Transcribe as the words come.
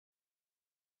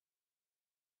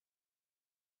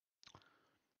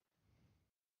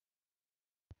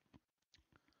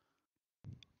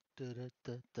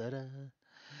Da-da-da-da-da.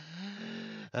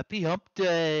 Happy Hump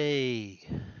Day!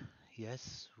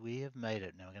 Yes, we have made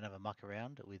it. Now we're going to have a muck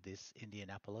around with this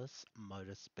Indianapolis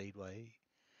Motor Speedway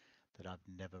that I've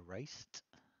never raced,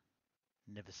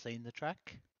 never seen the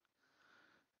track,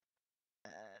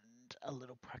 and a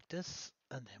little practice,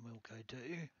 and then we'll go do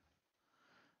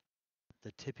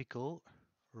the typical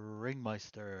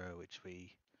Ringmeister, which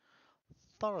we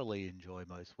thoroughly enjoy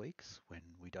most weeks when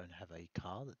we don't have a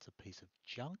car that's a piece of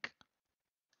junk.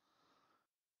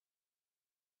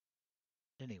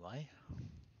 Anyway,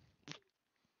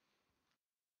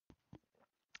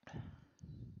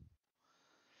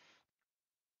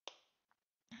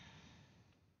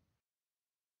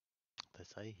 they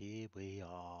say here we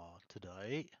are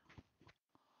today.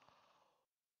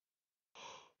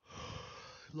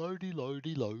 Loady,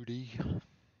 loady, loady.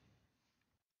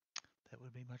 That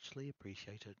would be muchly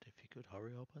appreciated if you could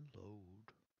hurry up and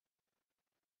load.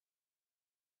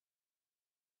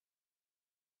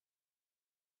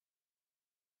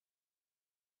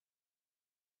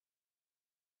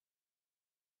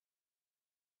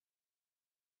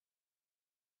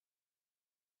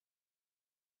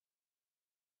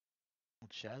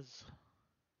 Shaz,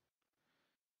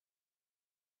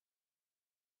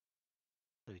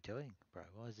 what are you doing, bro?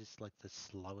 Why is this like the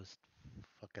slowest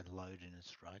fucking load in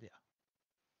Australia?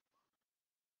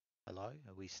 Hello?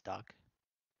 Are we stuck?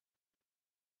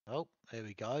 Oh, there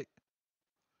we go.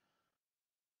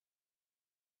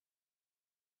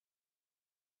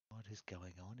 What is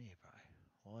going on here, bro?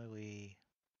 Why are we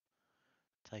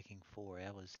taking 4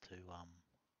 hours to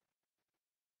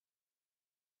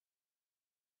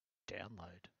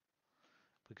download?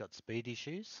 We got speed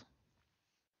issues?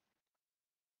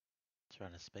 Let's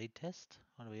run a speed test.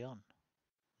 What are we on?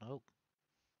 Nope.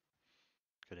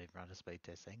 Couldn't even run a speed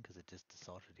test then because it just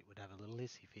decided it would have a little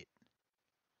hissy fit.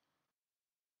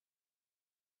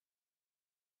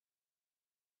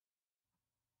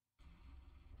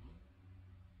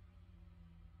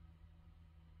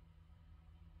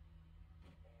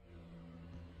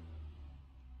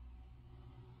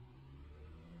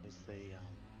 Where's the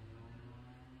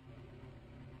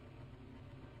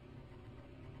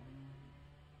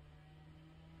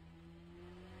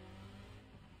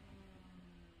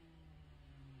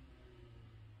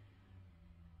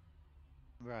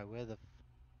right, where the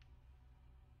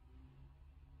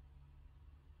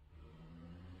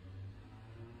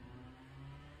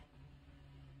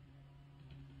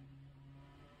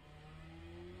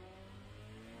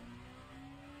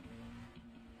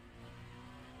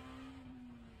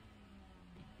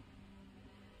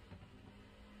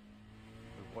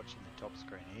we're watching the top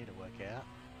screen here to work out.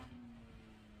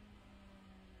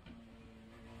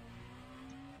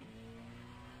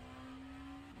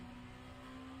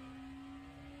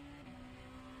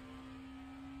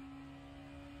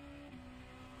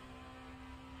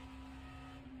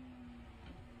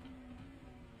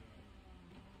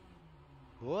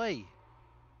 Oi!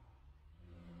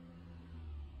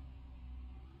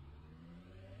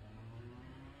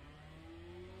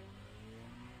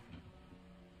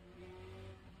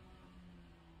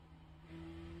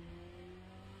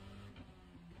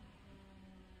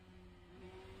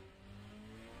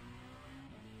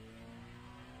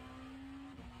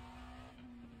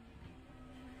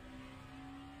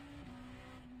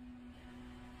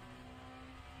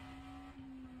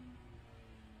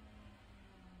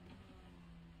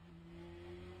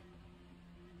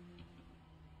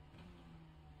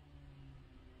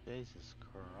 Jesus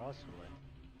Christ, we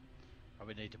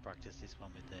probably need to practice this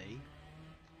one with the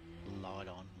light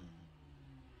on.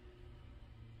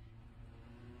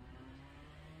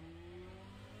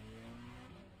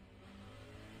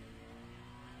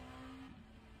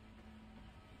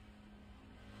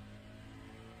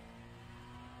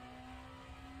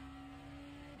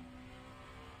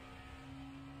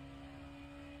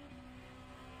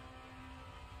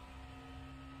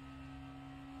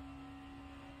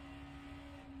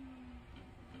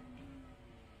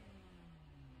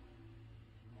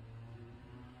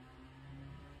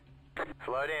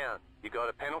 Slow down. You got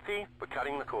a penalty for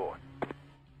cutting the cord.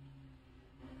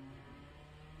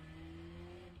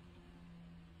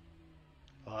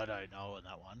 I don't know on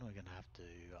that one. We're going to have to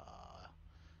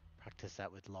practice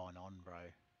that with line on, bro.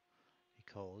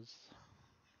 Because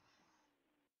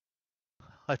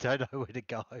I don't know where to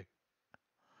go.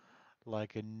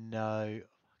 Like, no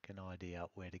fucking idea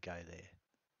where to go there.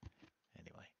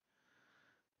 Anyway,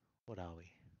 what are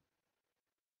we?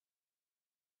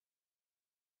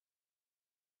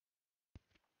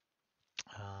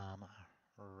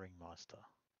 Ringmaster.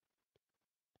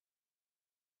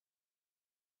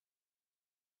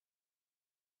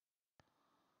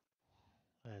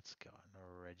 let's go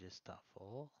and register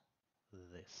for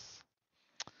this.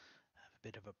 Have a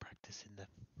bit of a practice in the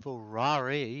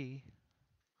Ferrari.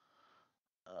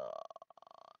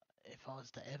 If I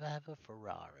was to ever have a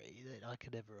Ferrari that I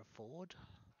could ever afford,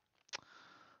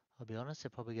 I'll be honest,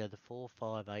 I'd probably go the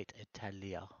 458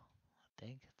 Italia. I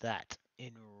think that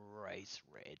in race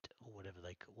red or whatever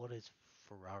they call. What is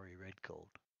Ferrari red called?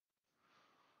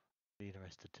 Be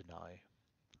interested to know.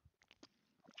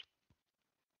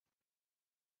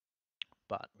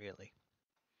 But really,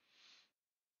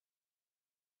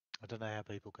 I don't know how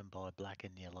people can buy black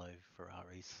and yellow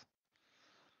Ferraris.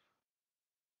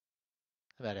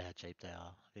 No matter how cheap they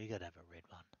are, you gotta have a red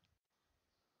one.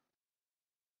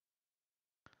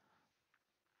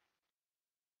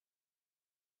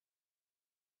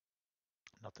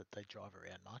 Not that they drive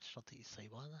around much. Not that you see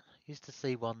one. Used to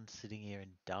see one sitting here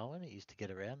in Darwin. It used to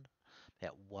get around.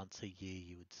 About once a year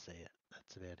you would see it.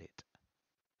 That's about it.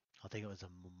 I think it was a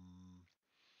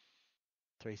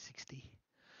 360.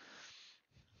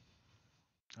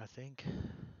 I think.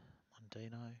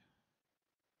 Mondino.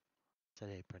 Is that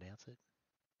how you pronounce it?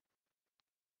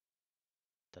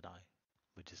 Don't know.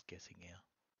 We're just guessing now.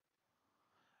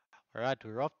 Alright,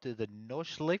 we're off to the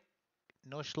Nordschleife.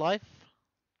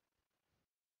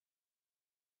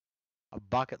 A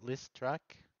bucket list track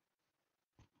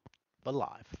for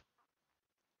life.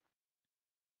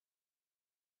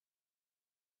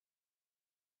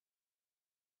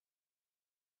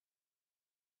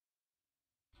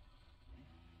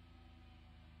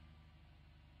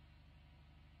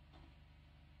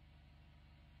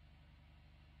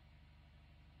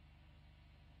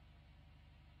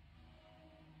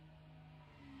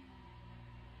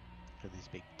 Look at this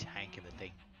big tank of a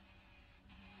thing.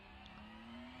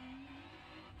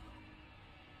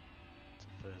 It's a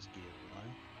first gear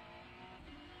though.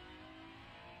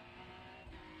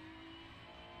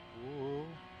 Whoa.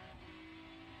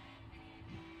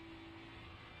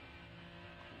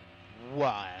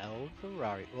 Wild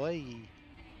Ferrari. Oi.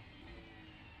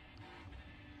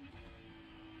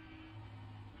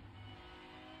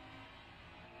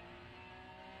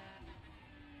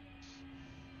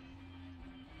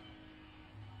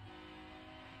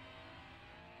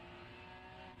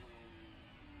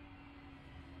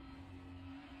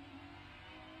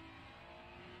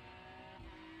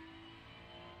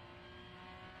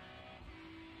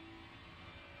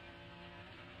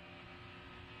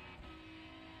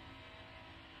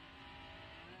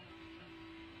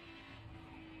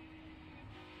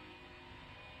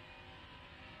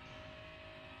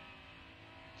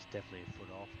 It's definitely a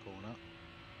foot off corner.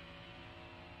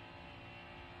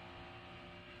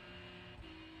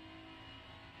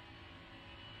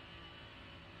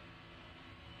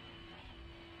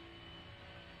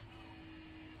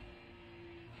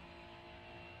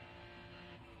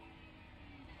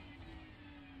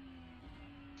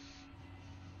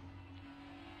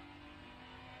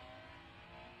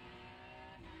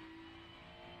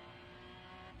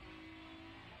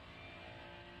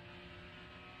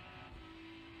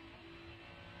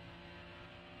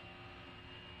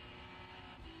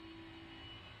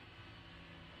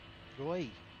 Oi.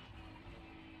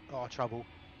 Oh, trouble.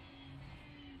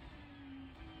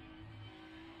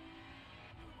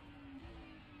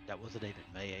 That wasn't even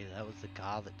me either. That was the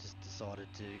car that just decided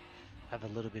to have a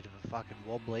little bit of a fucking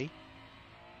wobbly.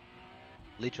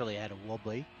 Literally had a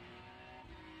wobbly.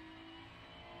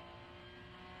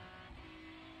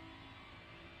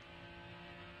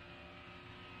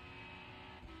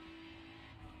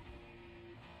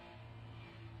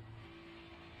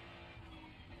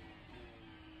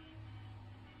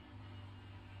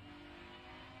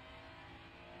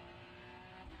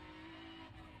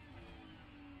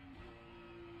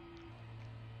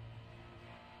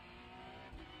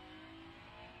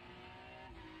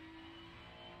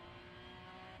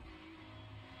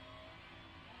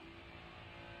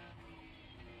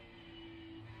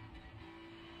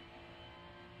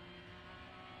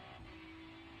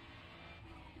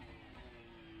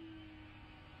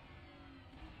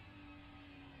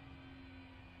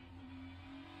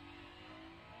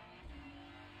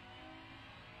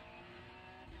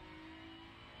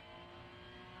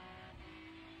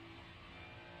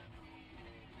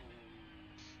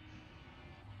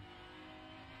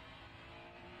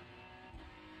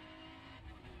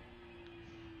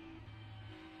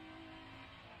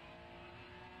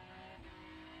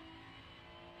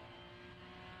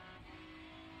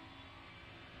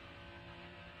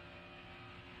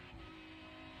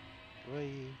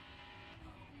 Oi.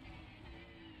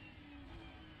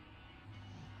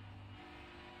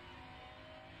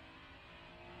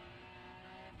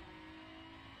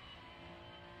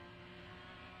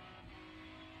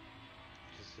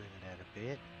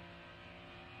 bit.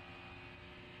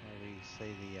 There we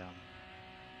see the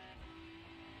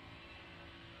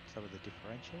some of the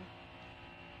differential,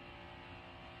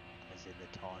 as in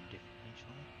the time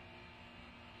differential.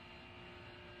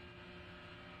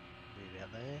 Be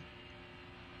about there.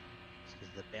 It's because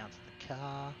of the bounce of the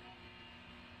car.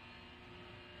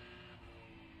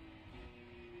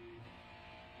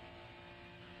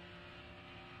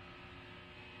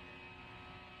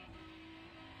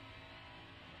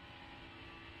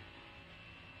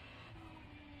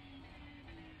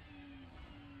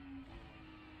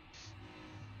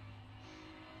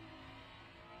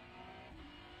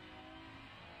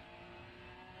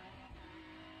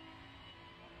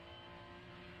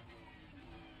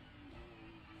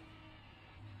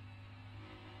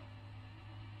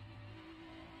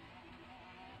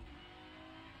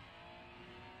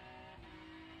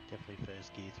 Definitely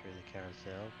first gear through the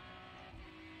carousel.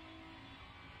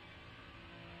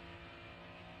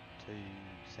 To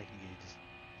second gear, just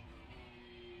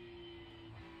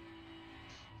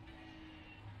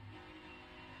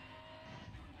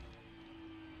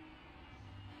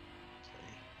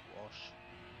see, wash.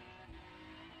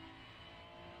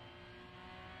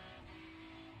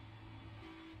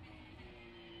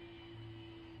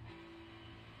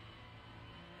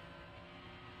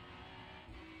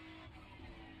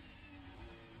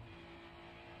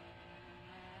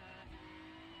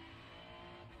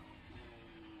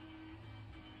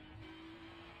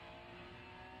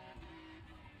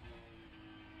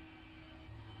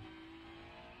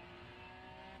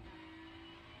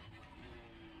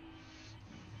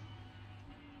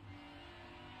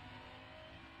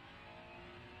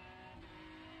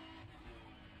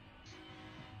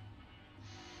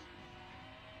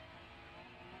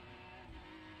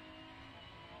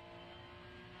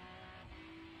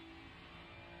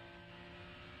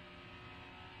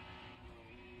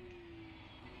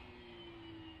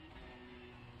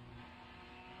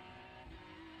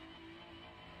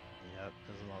 Yep,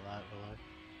 doesn't like that, Willow.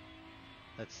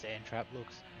 That sand trap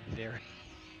looks very...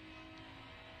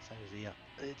 So does here.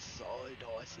 It's so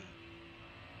dicey.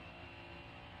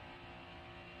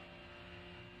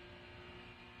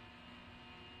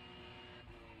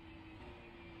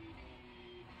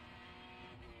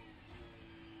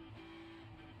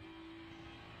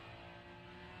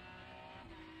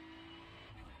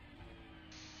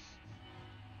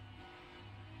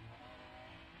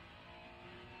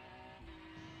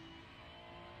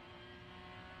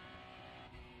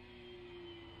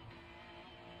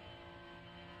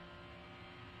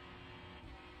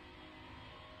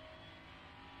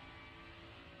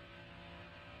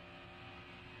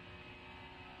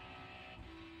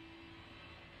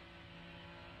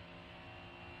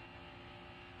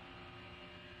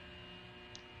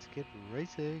 Let's get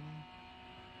racing.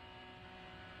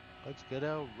 Let's get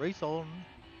our race on.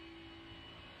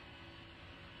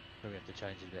 Probably have to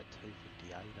change it about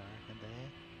 258, I reckon, there.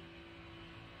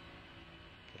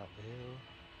 Get up the hill.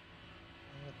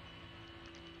 Yep.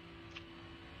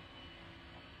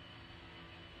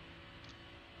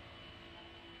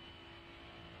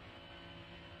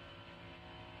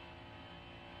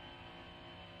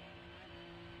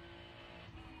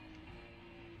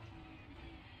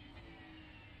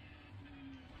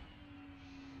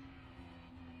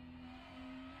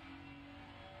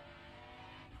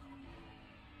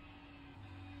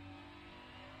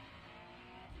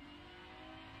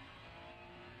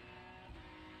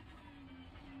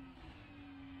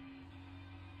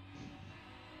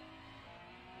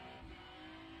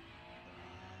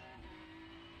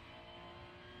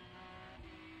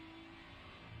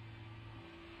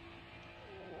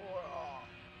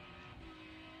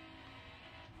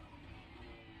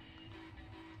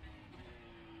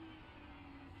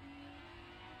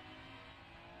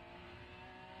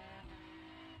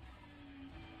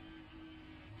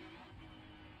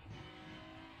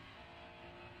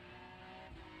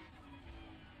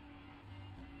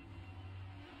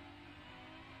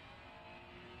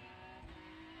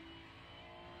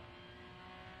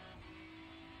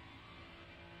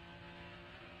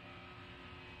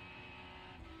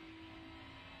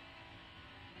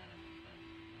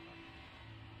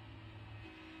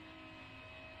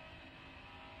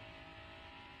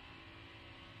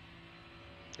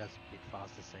 That's a bit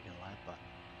faster second lap, but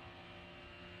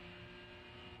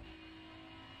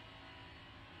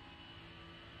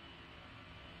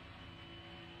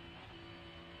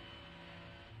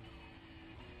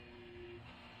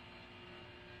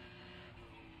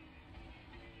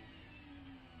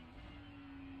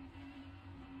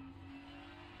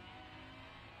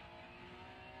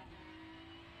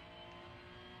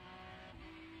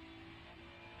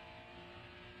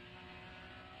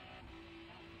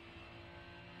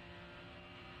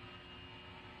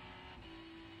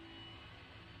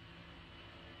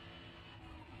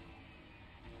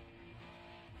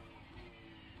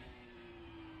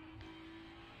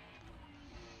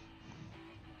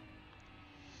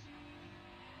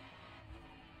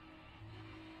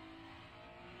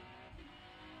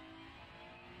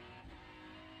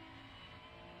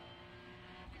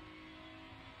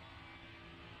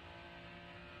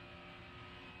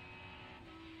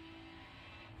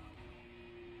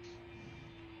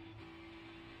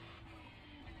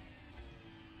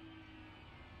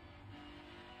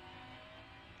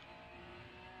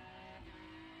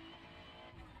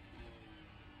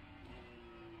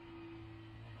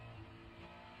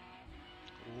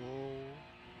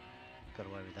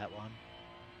through that one.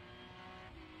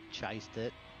 Chased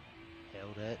it.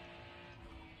 Held it.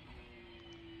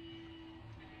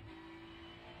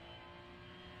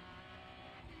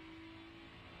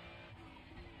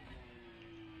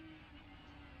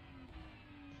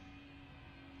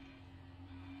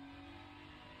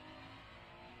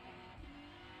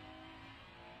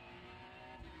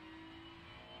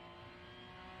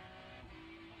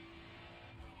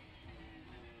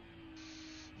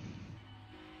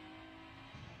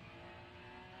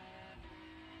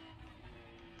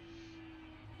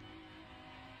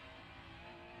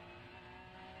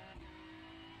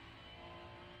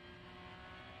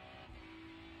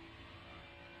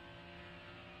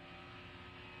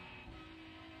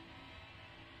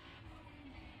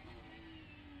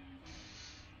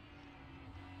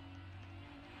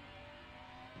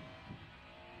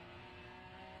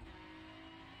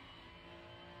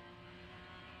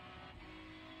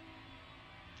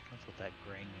 I thought that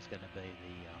green was going to be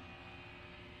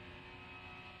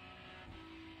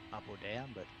the up or down,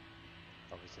 but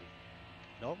obviously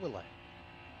not, will they?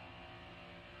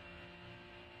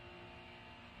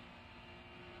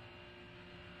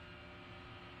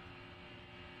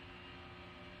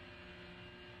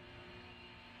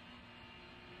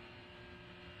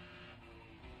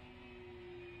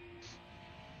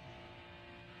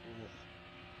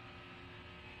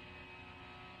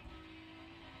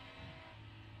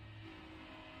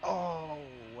 Oh,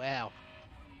 wow.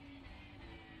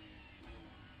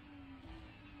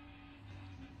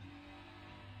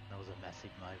 That was a massive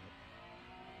moment.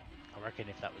 I reckon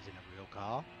if that was in a real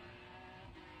car,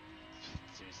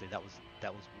 seriously, that was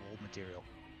wall material.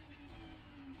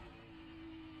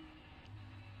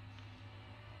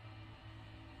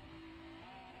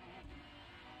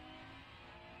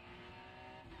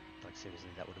 Like seriously,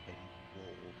 that would have been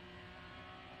wall.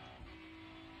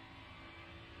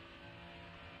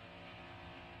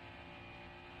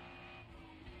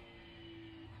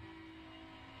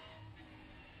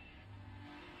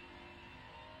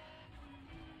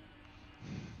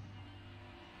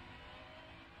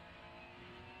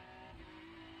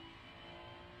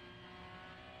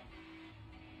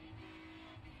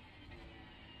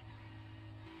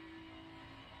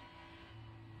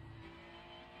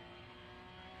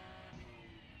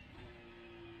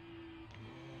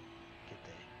 Get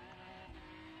there.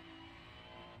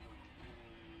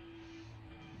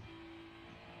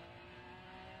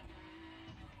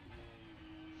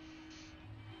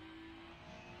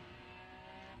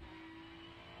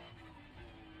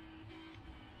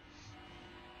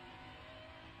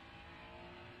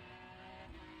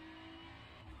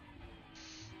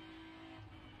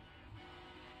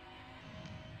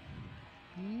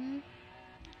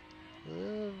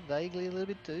 Vaguely a little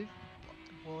bit too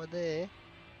wide there.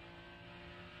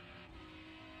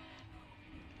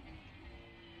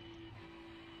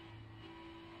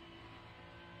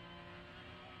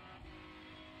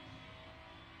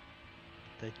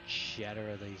 The chatter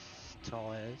of these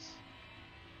tyres.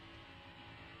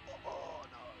 Oh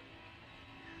no.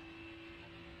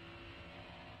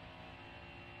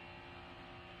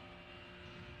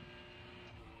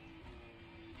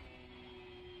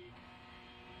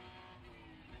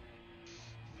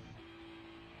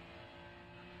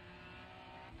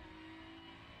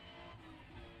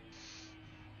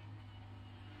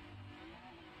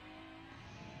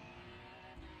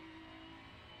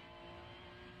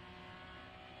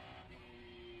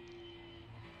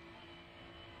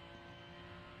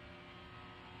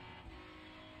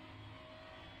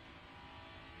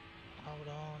 Hold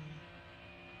on.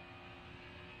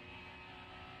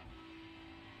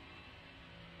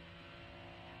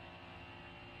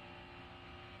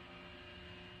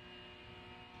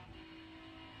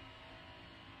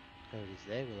 There it is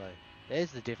there, Willow.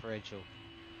 There's the differential.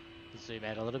 Zoom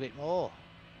out a little bit more.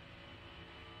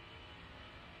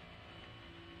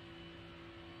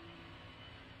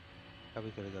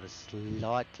 Probably could have got a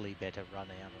slightly better run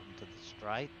out onto the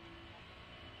straight.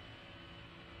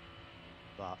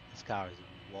 But this car is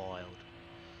wild.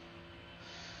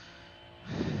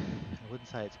 I wouldn't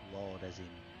say it's wild as in...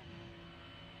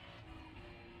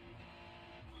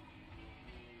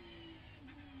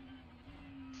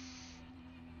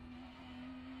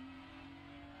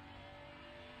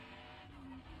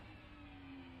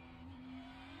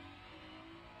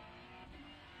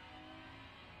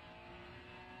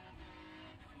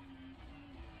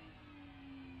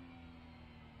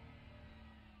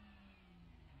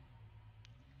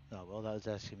 Oh, well, that was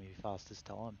actually my fastest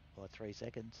time by 3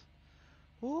 seconds.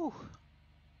 Woo!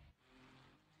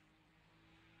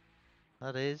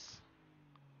 That is...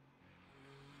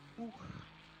 Ooh.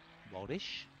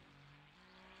 Wildish.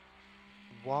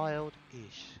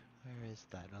 Wild-ish. Where is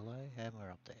that? Hello? And we're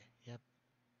up there. Yep.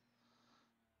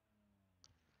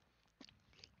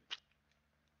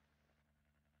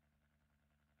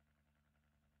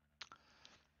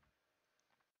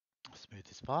 Smooth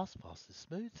is fast, fast is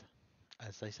smooth,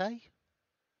 as they say.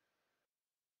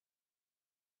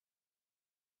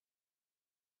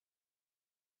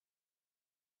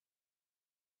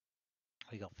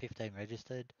 We got 15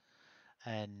 registered,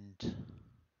 and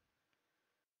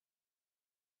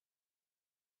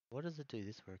what does it do?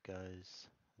 This where it goes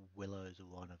Willows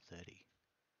 1 of 30.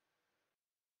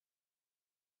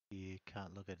 You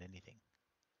can't look at anything.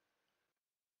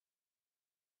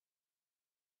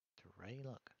 Three,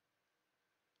 look.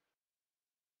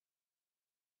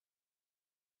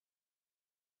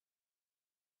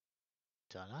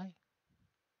 Don't know.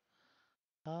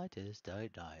 I just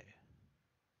don't know.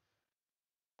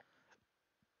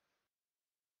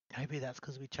 Maybe that's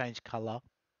because we changed colour,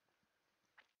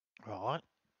 right?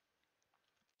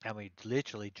 And we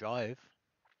literally drove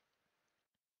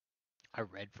a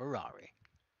red Ferrari.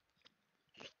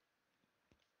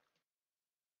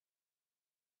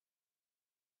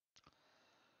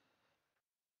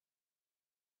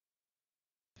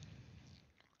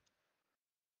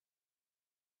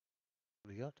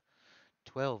 We got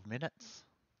 12 minutes,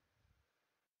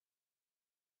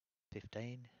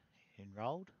 15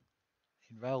 enrolled.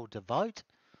 Enrolled to vote.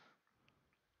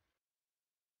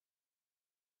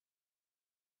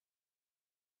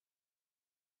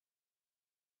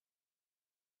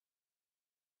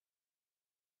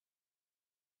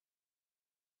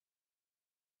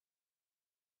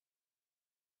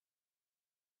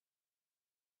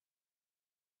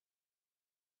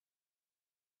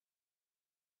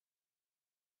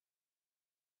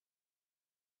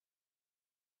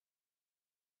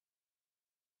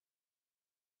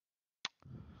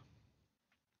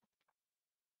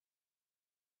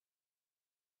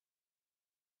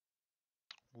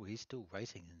 We're still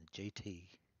racing in the GT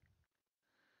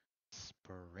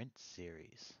Sprint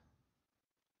Series.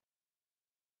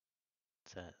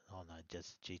 So, oh no,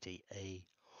 just GTE.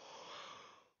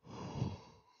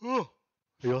 Oh,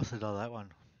 you also know that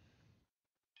one,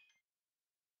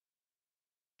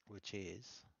 which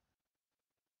is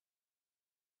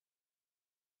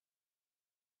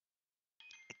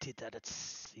it did that.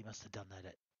 He must have done that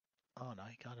at. Oh no,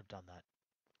 he can't have done that.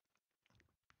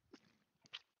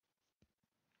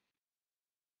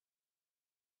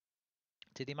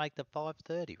 Did he make the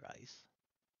 5:30 race?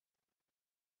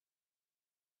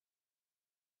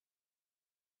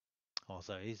 Oh,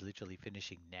 so he's literally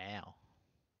finishing now.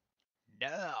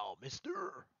 Now,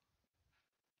 Mister.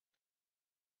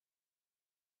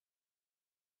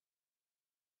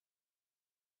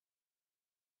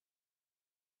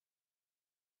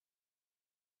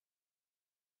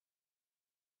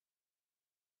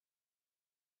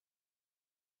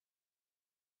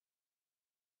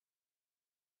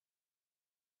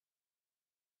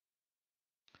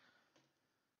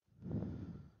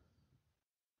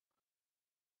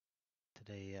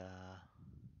 Today,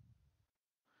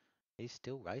 he's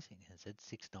still racing. It said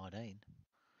 6:19.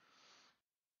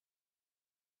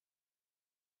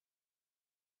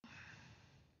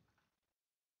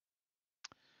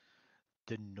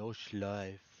 The Nosh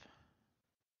Life.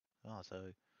 Oh, so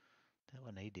that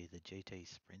one he did, the GT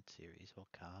Sprint Series.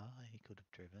 What car he could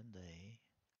have driven?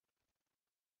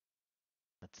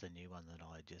 That's the new one that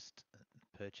I just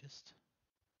purchased.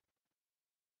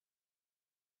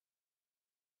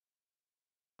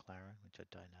 McLaren, which I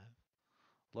don't know.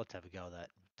 Let's have a go at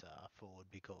that Ford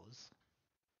because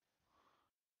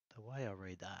the way I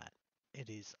read that, it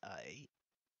is a.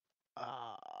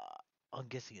 Uh, I'm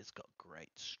guessing it's got great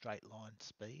straight line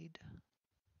speed.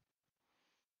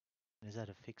 Is that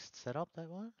a fixed setup, that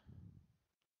one?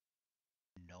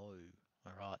 No.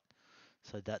 Alright.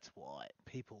 So that's why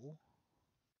people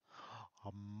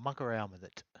muck around with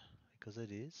it. Because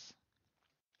it is.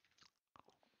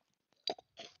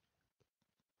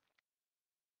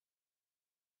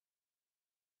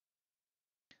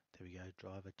 There we go.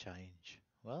 Driver change.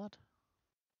 What?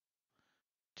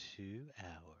 2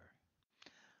 hour.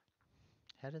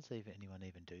 How does anyone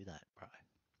even do that, bro?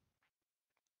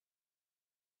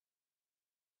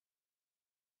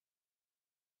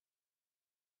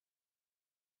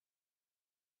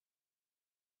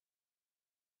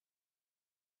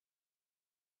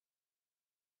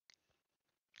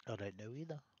 I don't know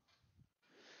either.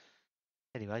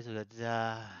 Anyways, let's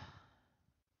register.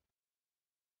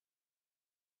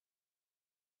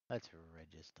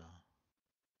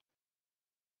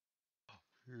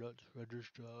 Let's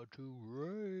register to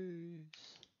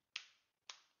race.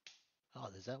 Oh,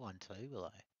 there's that one too, will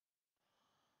I?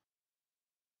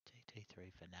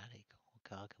 GT3 Fanatic. What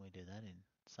car can we do that in?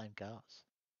 Same cars.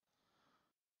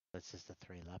 That's just a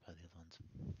 3-lapper. The other one's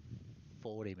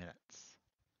 40 minutes.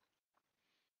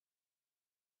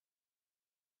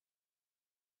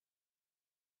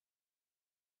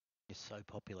 Is so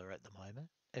popular at the moment.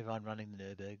 Everyone running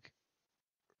the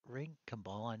Nürburgring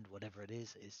combined, whatever it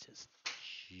is just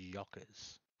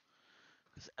shockers.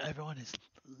 Because everyone is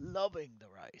loving the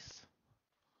race.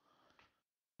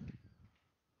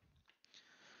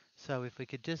 So if we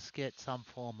could just get some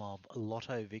form of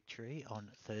lotto victory on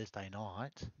Thursday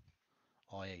night,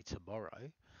 i.e. tomorrow,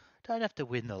 don't have to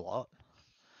win the lot.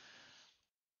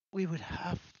 We would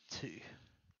have to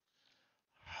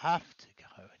go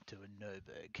into a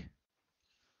Nürburgring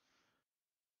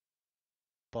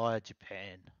via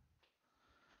Japan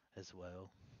as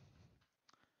well.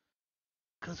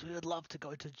 Because we would love to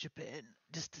go to Japan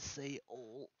just to see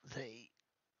all the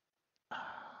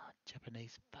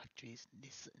Japanese factories,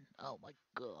 Nissan. Oh my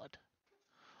god.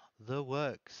 The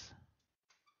works.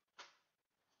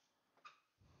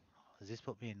 Does this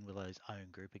put me in Willow's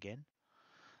own group again?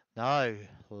 No,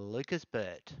 Lucas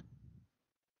Burt.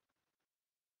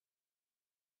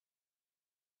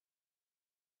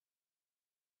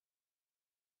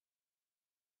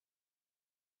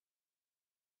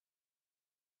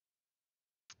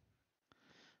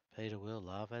 Peter will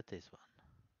laugh at this one.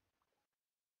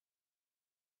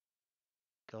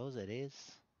 Goes it is.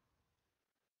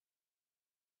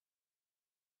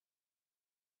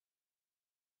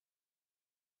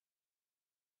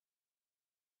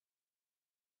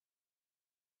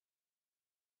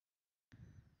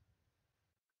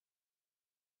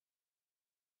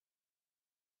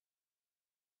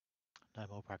 No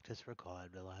more practice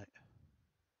required, Willow.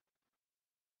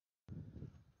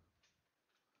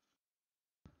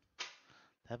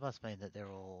 That must mean that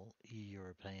they're all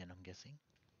European, I'm guessing.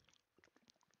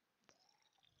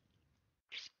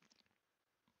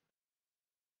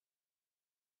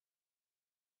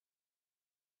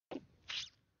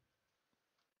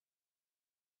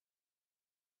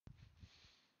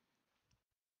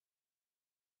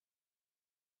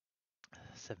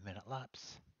 Seven-minute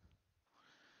laps.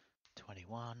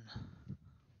 21.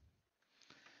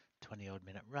 20-odd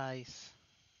minute race.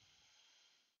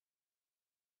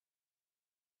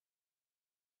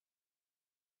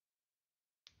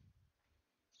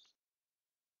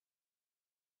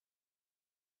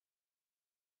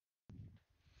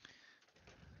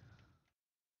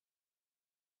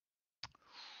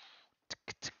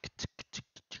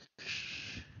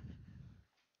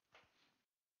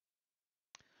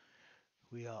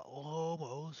 We are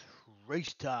almost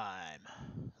race time.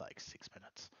 Like 6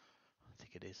 minutes, I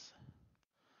think it is.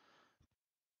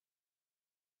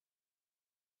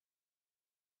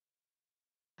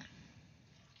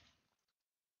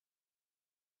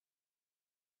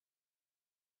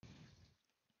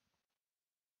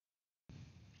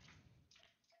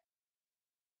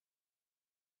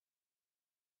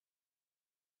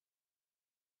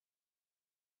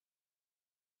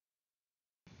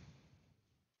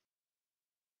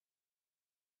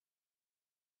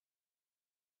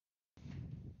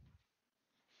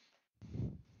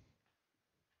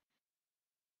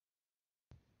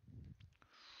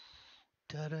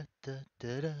 Da da da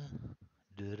da da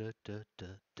da da da da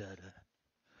da da.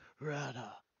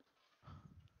 Rada.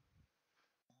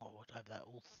 Oh, what have that?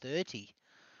 All 30.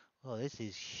 Oh, this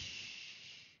is.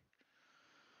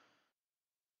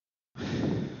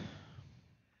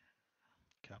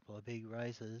 Couple of big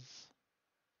races.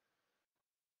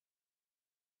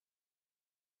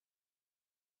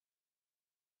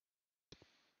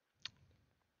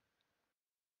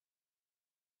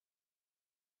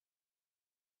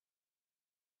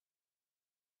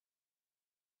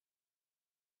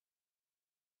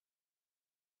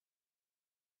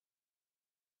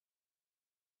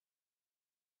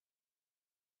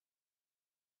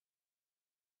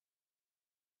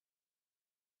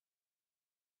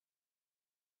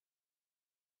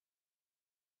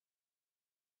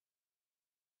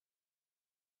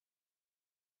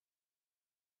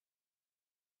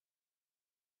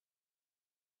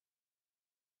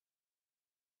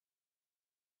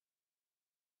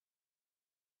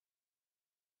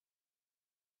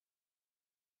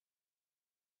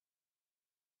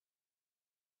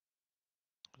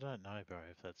 I don't know, bro,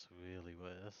 if that's really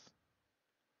worth.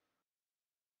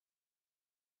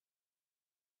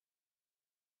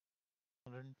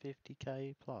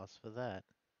 150k plus for that.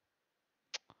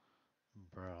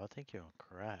 Bro, I think you're on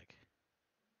crack.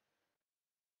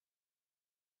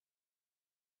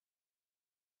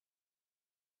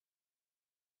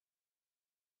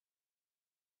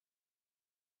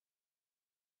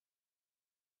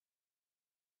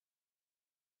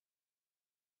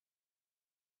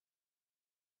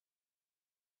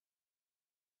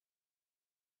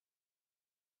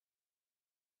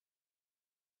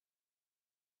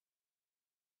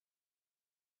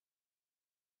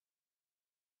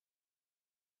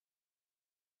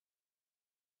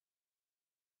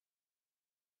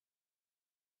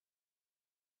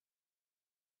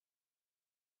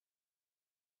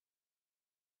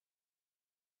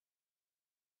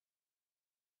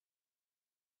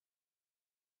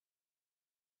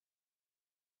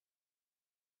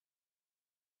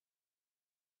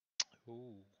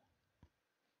 Ooh.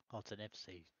 Oh, it's an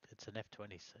FC. It's an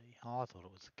F20C. Oh, I thought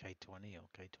it was a K20 or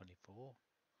K24.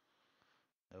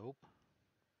 Nope.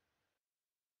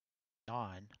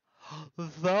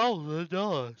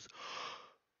 $9,000.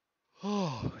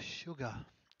 Oh, sugar.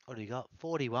 What do you got?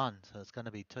 41. So it's going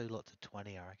to be two lots of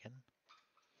 20, I reckon.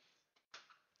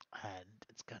 And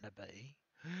it's going to be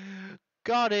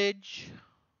cottage.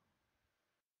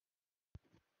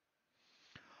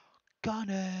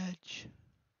 Carnage.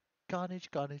 Carnage,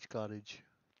 carnage, carnage.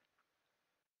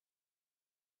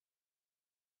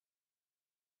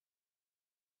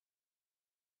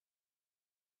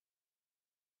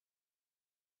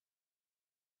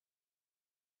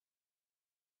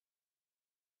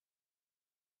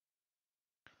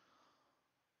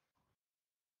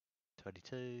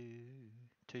 22.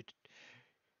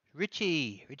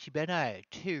 Richie Beno,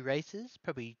 two races,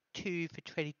 probably 2 for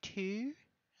 22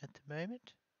 at the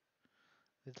moment.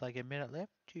 There's like a minute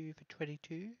left, 2 for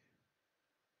 22.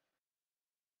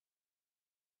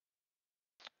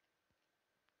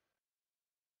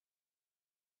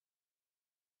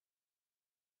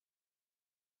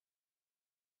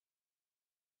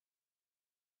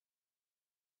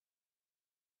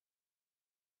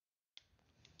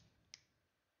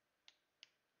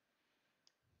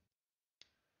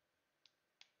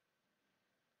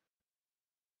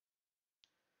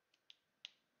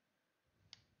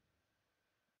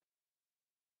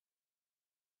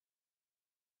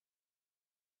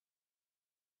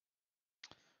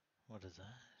 What is that?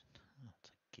 Oh,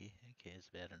 it's a gear. Who cares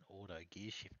about an auto gear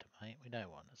shifter, mate? We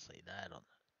don't want to see that on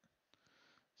the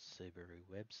Subaru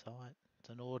website. It's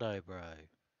an auto, bro.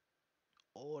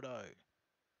 Auto.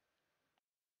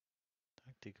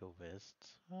 Tactical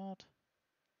vests. What?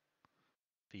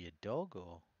 For your dog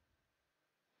or?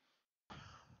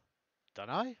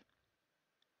 Dunno.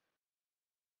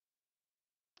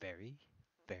 Very,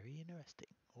 very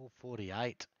interesting. Oh,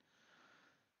 48.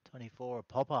 24 a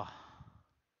popper.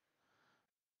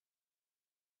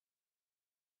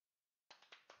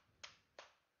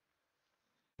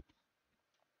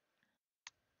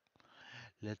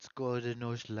 Let's go to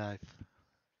Nose Life.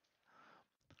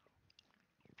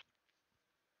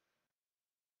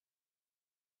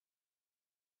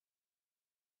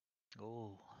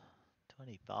 Oh,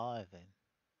 25 and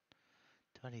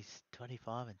 20,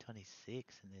 25 and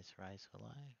 26 in this race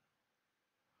alone.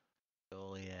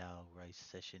 Surely our race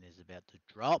session is about to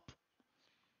drop.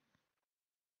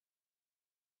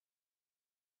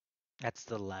 That's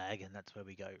the lag, and that's where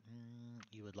we go.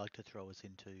 You would like to throw us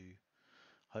into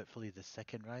hopefully the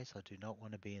second race. I do not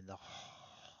want to be in the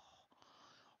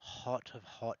hot of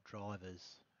hot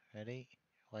drivers. Ready?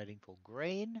 Waiting for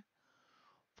green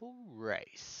for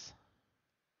race.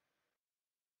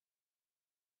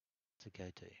 To go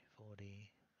to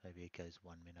 40. Maybe it goes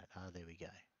 1 minute. Ah, there we go.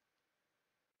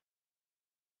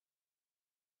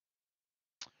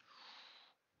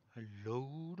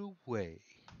 Load away.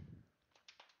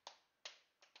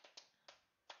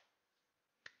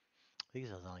 These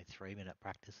are only 3 minute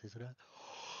practice, isn't it?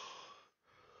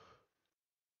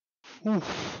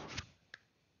 Oof.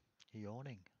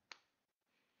 Yawning.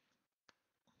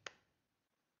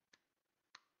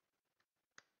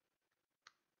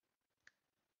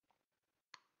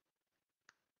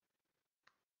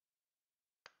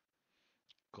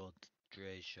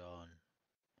 Concentration.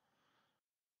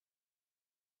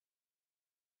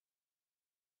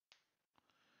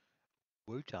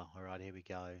 Wooter. Alright, here we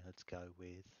go. Let's go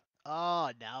with. Oh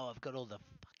no, I've got all the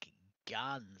fucking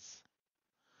guns.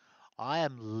 I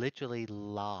am literally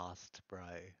last, bro.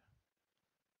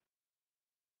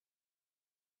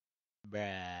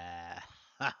 Bruh.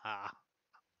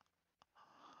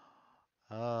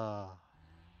 Oh,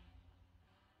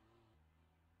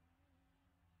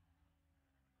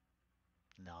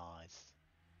 nice.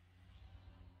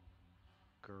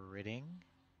 Gridding.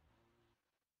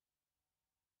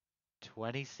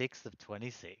 26th of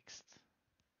 26th.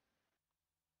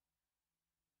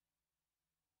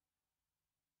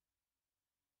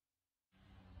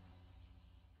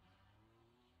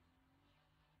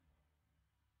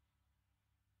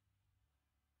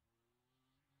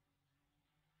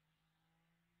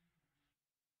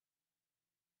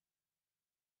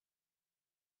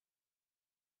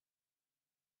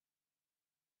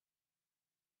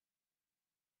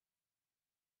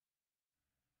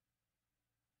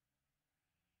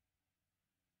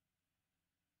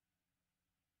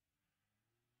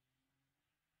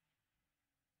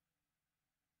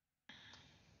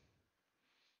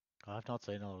 I've not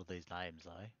seen all of these names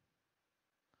though.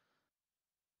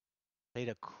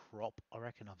 Peter Crop, I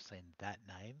reckon I've seen that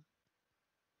name.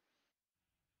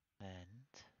 And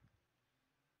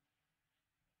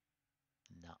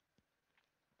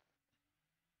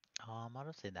Oh, I might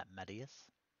have seen that, Mattias.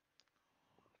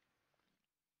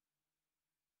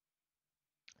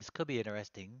 This could be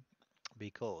interesting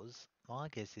because my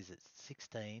guess is it's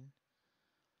 16.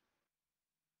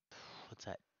 What's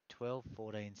that? 12,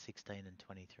 14, 16, and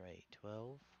 23.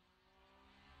 12,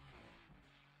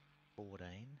 14,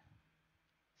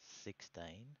 16,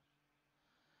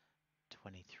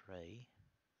 23.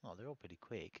 Oh, they're all pretty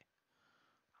quick.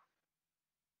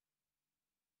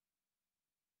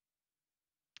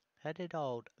 How did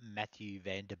old Matthew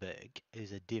Vanderberg,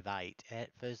 who's a Div 8,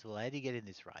 first of all, how did he get in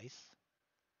this race?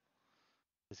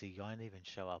 Because he won't even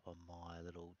show up on my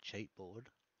little cheat board.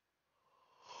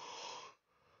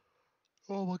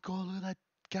 Oh my god, look at that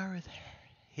Gareth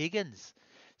Higgins.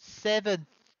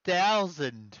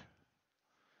 7,000.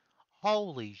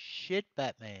 Holy shit,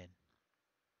 Batman.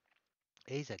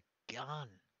 He's a gun.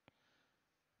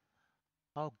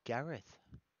 Oh, Gareth.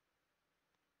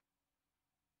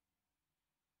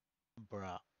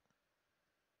 Bruh.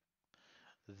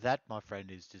 That, my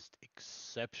friend, is just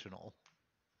exceptional.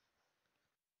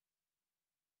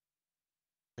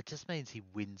 It just means he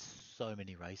wins so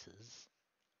many races.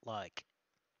 Like,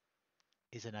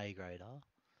 is an A grader,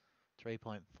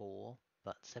 3.4,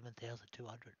 but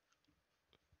 7,200.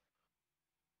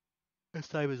 The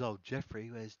same as old Jeffrey.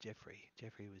 Where's Jeffrey?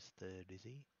 Jeffrey was third, is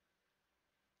he?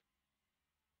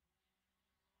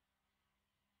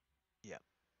 Yep.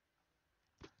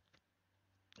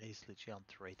 He's literally on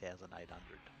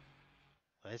 3,800.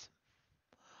 There's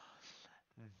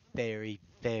very,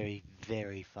 very,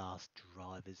 very fast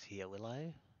drivers here,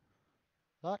 Willow.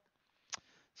 But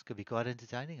this could be quite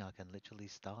entertaining. I can literally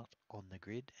start on the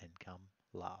grid and come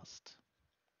last.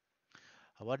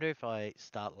 I wonder if I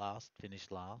start last,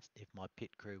 finish last, if my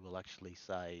pit crew will actually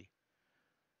say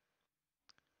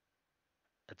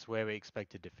it's where we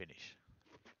expected to finish.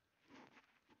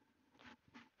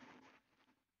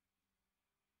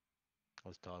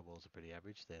 Those tire walls are pretty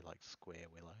average. They're like square,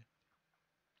 Willow.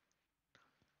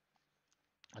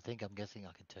 I'm guessing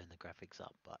I can turn the graphics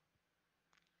up, but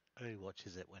who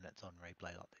watches it when it's on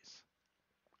replay like this?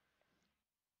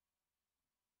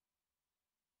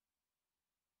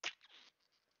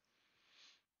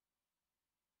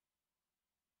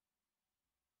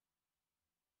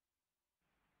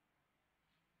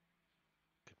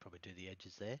 Could probably do the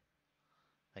edges there.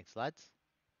 Thanks, lads.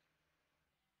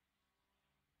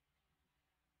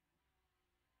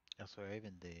 Elsewhere,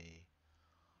 even the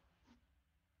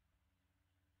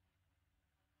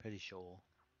pretty sure.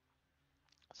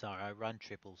 Sorry, I run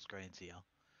triple screens here,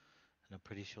 and I'm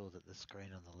pretty sure that the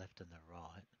screen on the left and the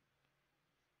right,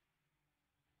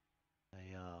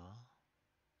 they are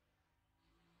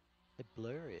they're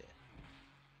blurry.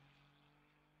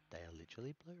 They are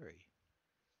literally blurry.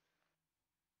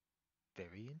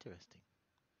 Very interesting.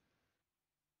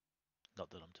 Not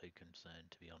that I'm too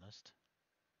concerned, to be honest.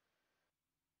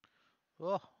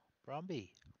 Oh,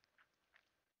 Brumby.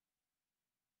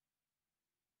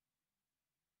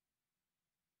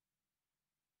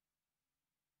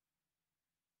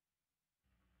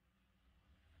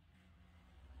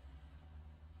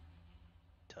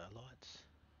 Tail lights.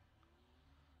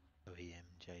 OEM,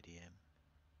 JDM.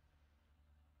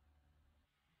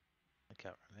 I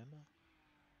can't remember.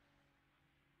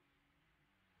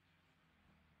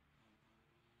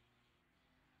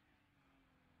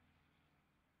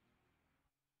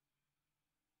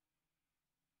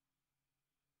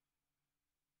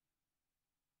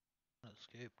 Not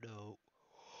scoop, no.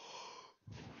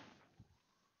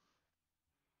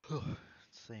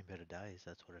 It's seen better days,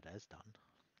 that's what it has done.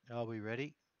 Are we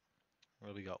ready?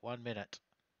 Well, we got 1 minute.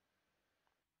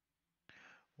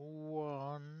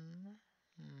 1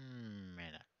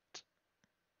 minute.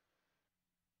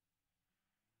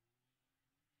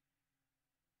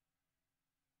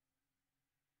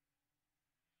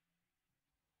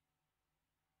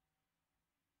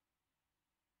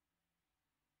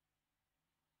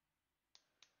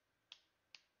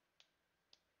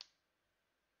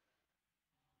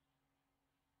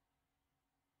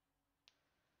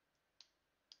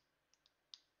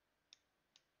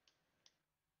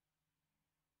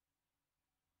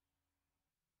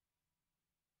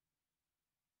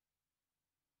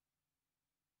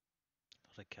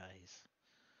 Not a case.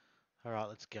 Alright,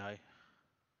 let's go.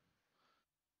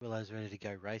 Willow's ready to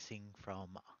go racing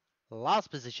from last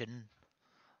position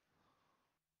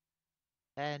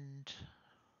and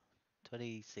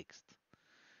 26th.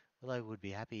 Willow would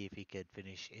be happy if he could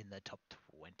finish in the top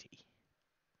 20.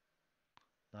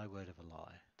 No word of a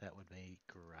lie. That would be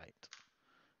great.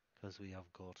 Because we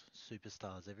have got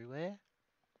superstars everywhere.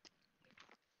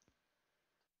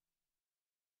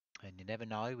 And you never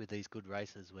know with these good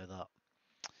races whether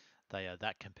they are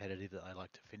that competitive that they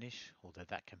like to finish, or they're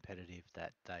that competitive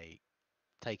that they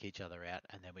take each other out,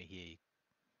 and then we hear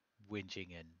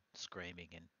whinging and screaming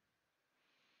and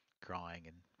crying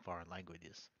in foreign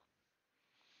languages.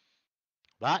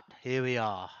 But here we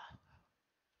are.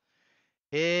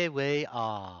 Here we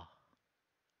are.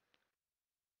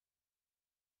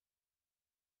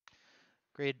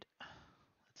 Grid,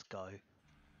 let's go.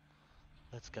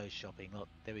 Let's go shopping. Look,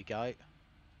 there we go.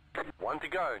 One to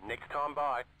go. Next time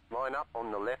by. Line up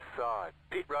on the left side.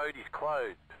 Pit road is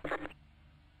closed.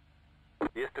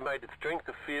 The estimated strength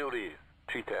of field is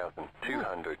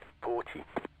 2,240.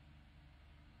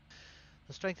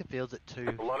 The strength of field's at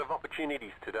 2. A lot of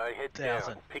opportunities today. Head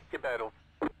down. Pick your battle.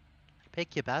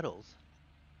 Pick your battles.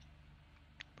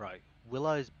 Bro,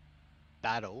 Willow's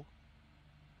battle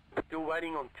Still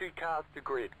waiting on 2 cars to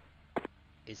grid.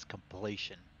 is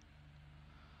completion.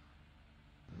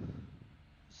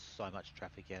 So much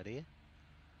traffic out here.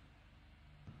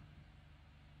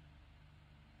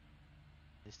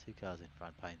 There's 2 cars in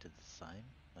front painted the same.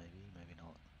 Maybe, maybe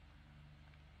not.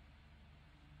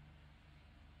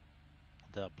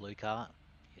 The blue car,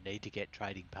 you need to get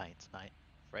trading paints, mate.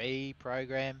 Free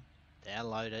program,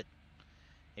 download it.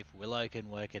 If Willow can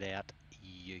work it out,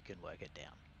 you can work it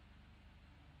down.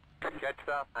 Catch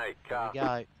up 8 Here car. we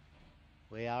go.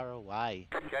 We are away.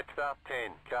 Catch up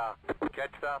 10 car.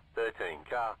 Catch up 13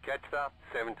 car. Catch up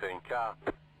 17 car.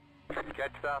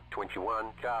 Catch up 21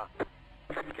 car.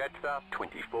 Catch up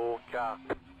 24 car.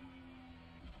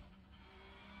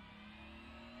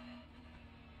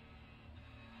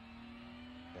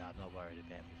 Yeah, I'm not worried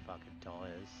about my fucking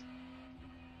tyres.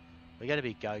 We're going to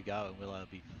be go-go and Willow will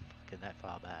be fucking that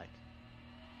far back.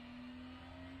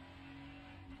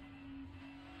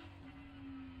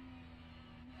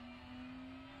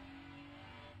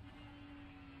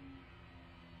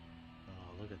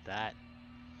 Oh, look at that.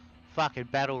 Fucking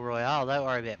Battle Royale. Don't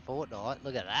worry about Fortnite.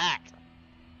 Look at that.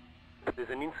 There's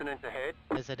an incident ahead.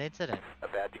 There's an incident.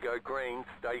 About to go green.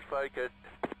 Stay focused.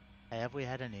 Hey, have we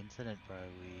had an incident, bro?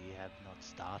 We have not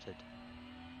started.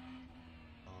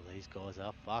 Oh, these guys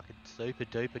are fucking super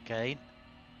duper keen.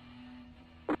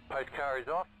 Post car is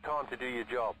off. Time to do your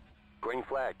job. Green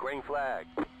flag. Green flag.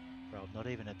 Bro, I'm not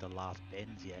even at the last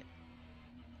bends yet.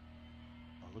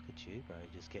 Oh, look at you, bro.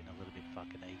 Just getting a little bit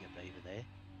fucking eager beaver there.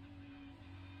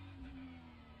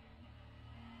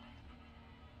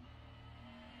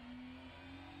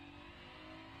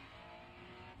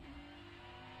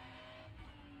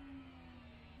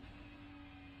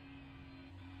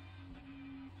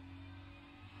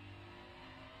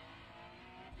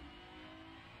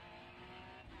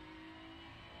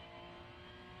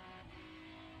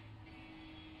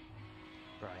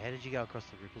 Bro, how did you go across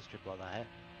the ripple strip like that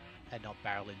and not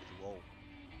barrel into the wall?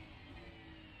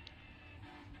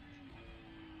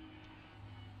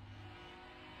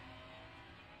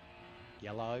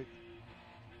 Yellow.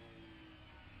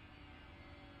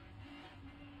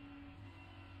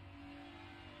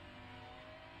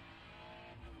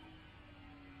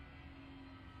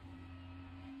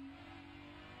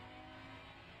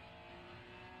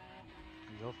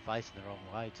 You're facing the wrong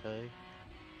way too.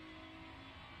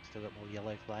 Still got more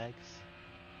yellow flags.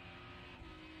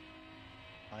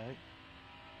 I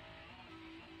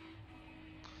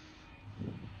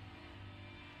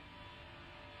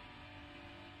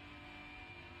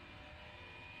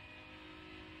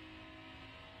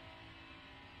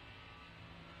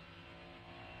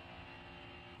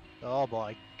Oh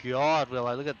my god,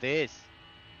 Willow, look at this.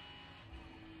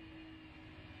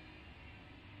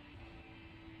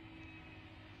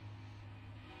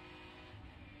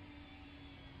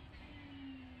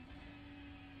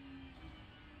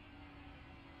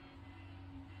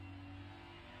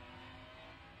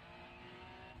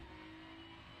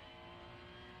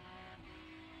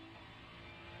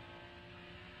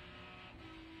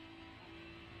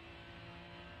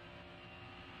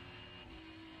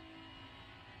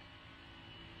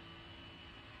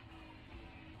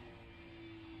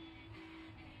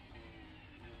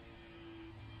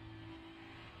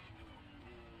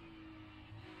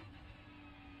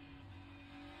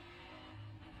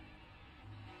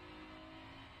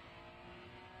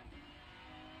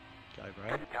 Go,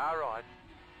 bro. Car right.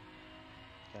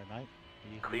 Go, mate.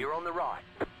 Clear on the right.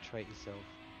 Treat yourself.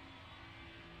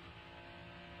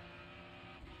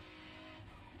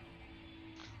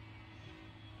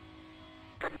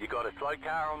 You got a slow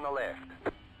car on the left.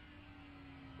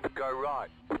 Go right.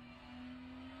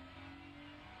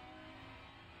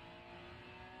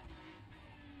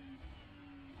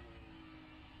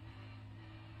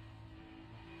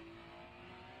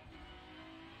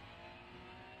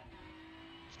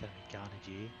 It's going to be carnage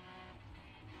here.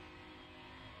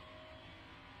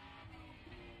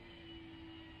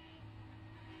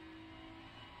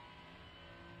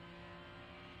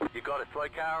 got a slow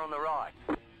car on the right.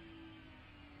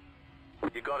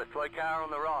 You got a slow car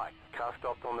on the right. Car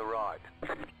stopped on the right.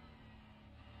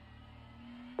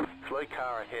 Slow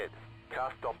car ahead.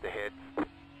 Car stopped ahead.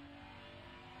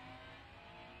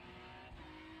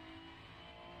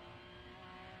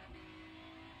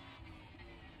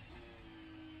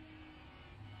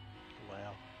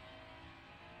 Wow.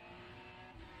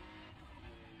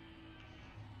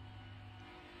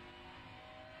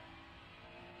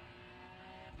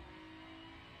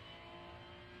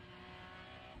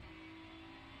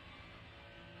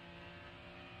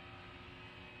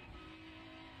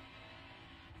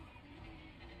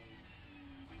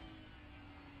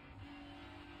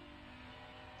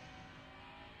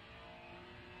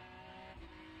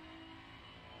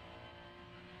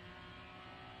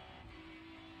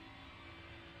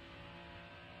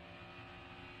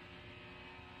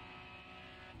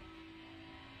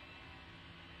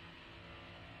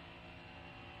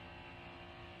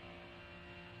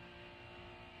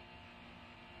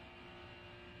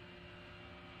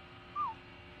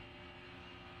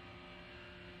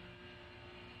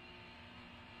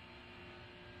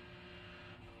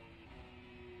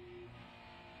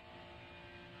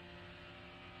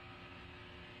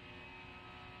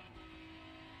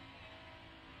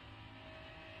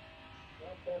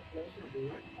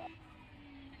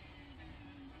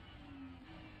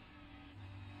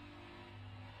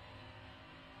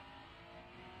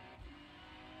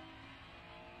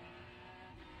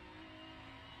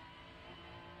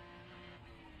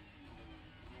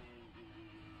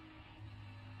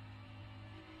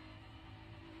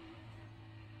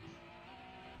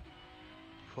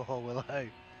 Oh, Willow.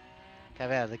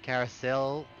 Came out of the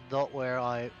carousel, not where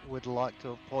I would like to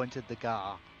have pointed the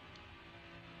car.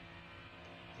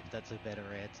 If that's a better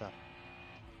answer.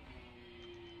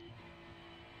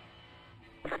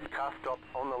 Car stopped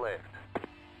on the left.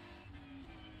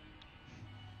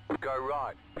 Go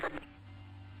right.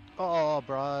 Oh,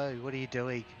 bro, what are you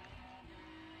doing?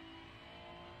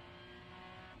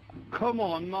 Come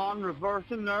on, man,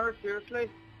 reversing there,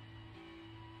 seriously?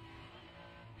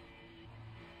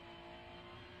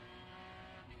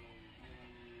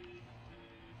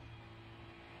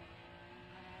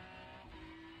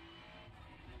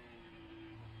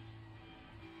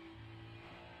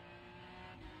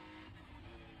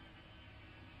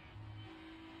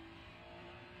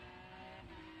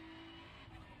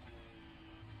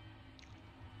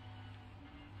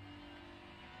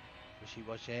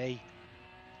 Wishy-washy.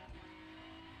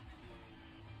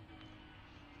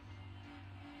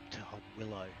 Oh,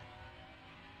 Willow.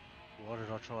 Why did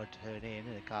I try and turn in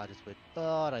and the car just went,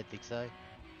 oh, I don't think so.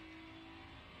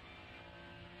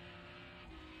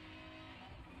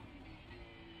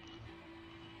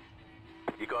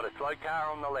 You got a slow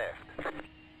car on the left.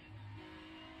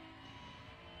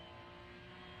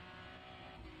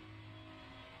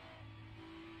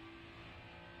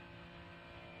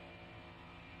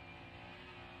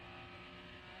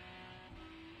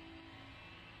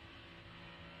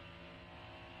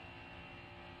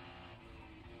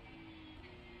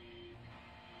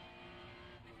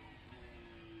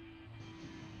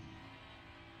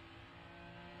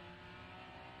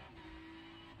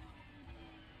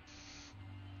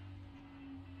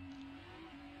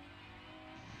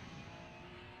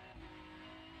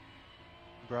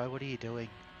 Bro, what are you doing?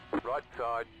 Right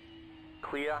side.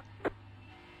 Clear.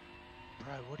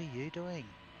 Bro, what are you doing?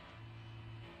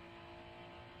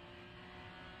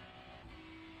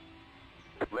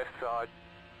 Left side.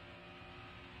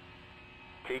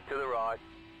 Keep to the right.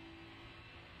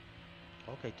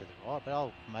 I'll keep to the right, but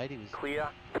oh, mate, it was Clear.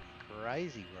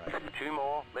 crazy, bro. 2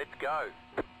 more. Let's go.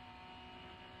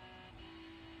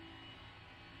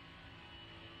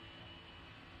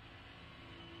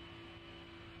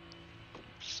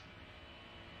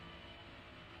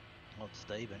 On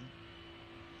Stephen.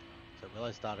 So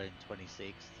Willow started in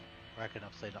 26th. I reckon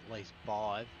I've seen at least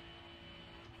 5.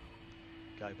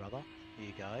 Go, brother. Here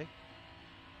you go.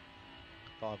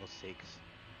 5 or 6.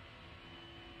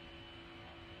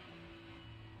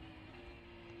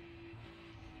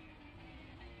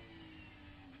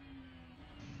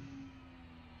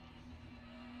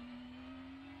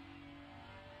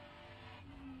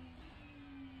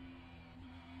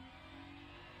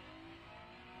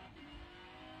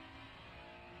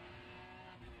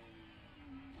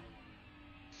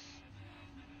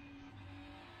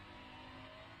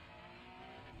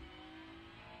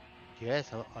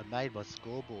 Yes, I made my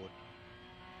scoreboard.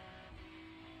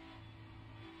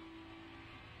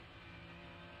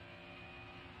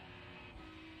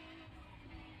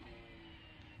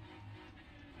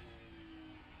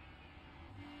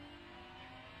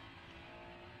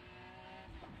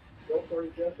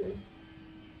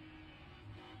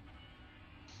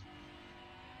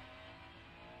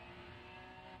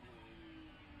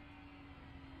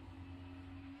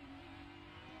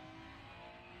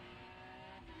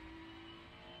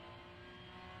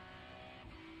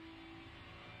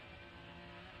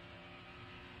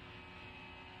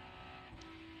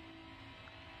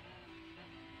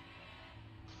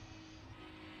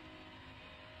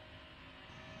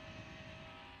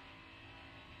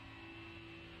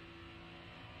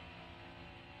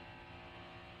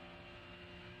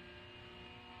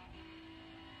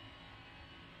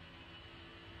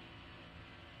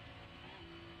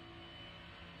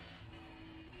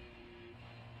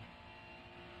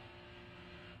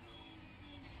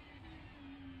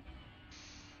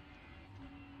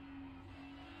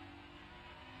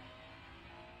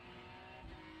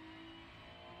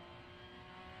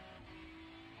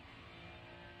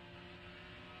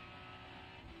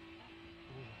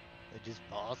 They just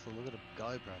passed. Look at him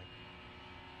go, bro.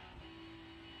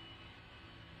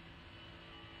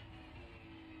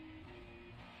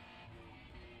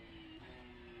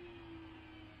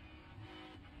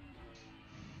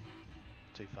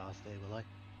 Too fast there, will they?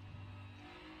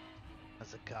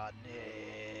 As the car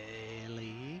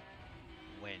nearly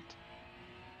went.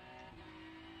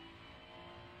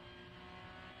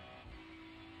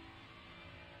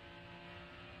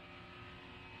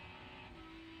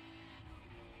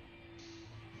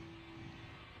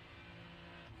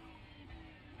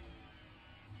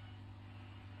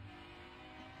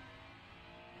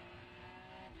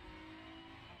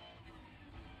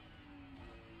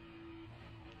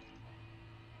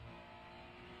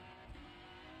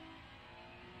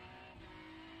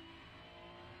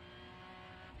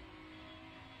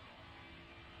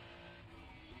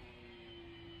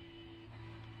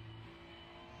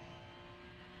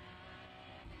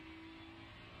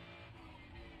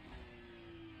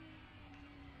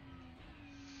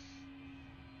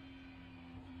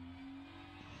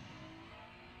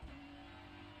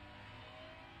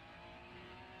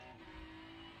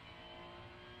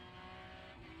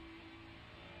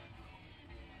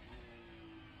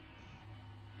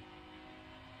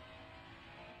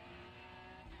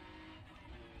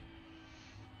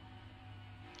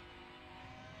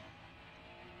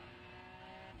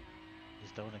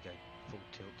 Just don't want to go full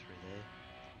tilt through there.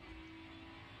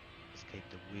 Just keep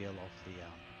the wheel off the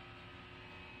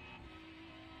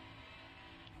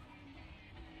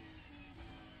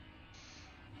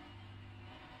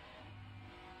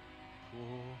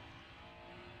Whoa.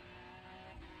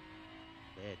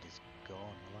 They're just gone,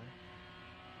 are they?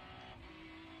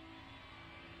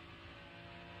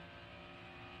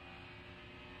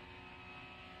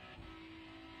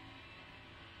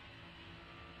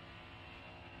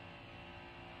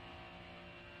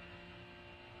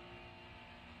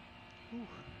 Whew.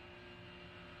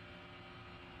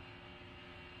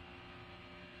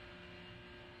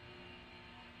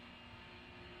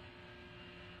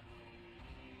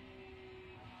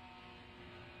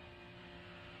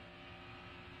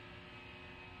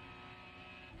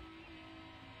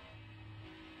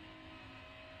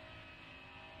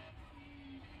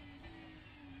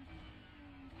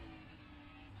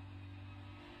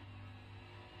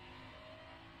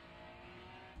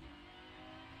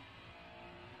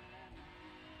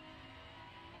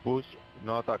 Push,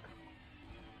 no attack.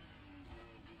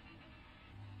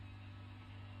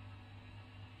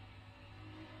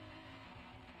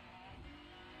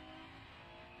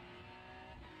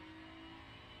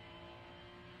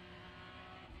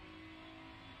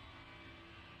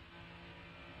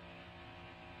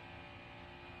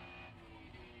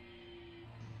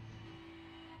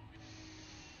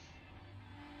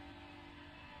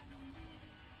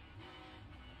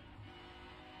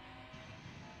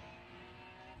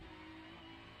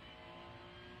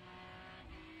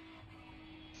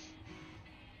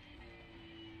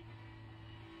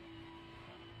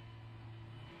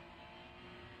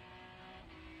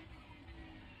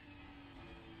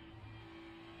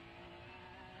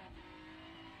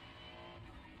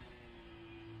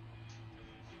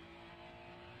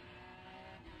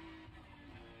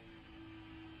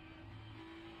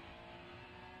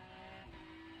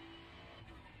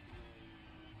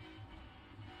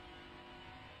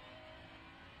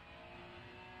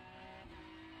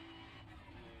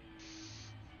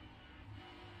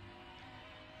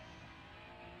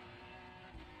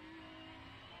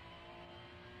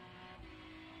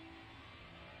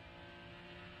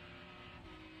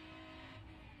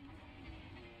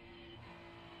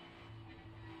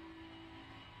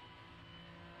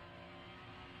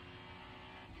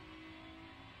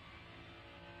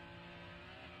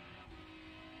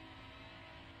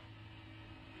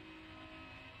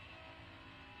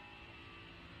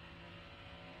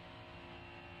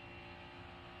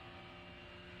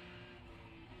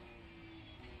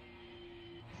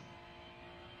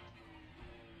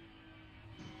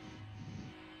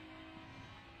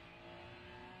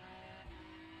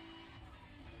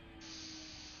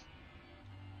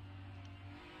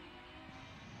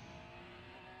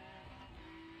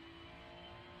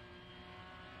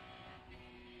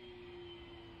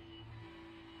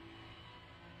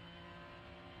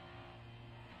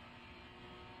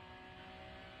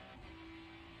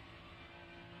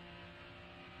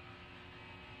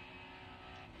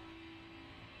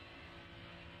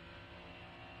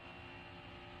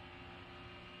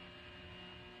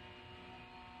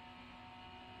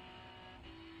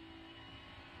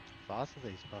 fast as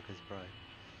these fuckers, bro.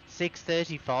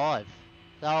 6:35.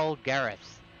 The old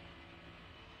Gareths.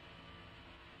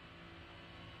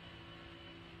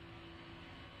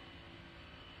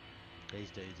 These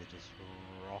dudes are just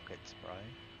rockets, bro.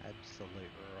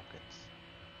 Absolute rockets.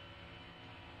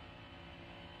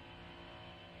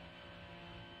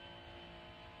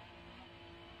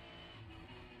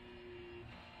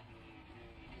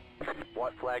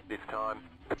 White flag this time.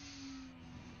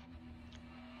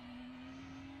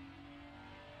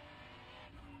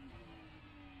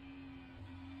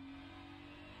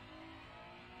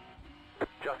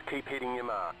 Just keep hitting your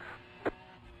marks.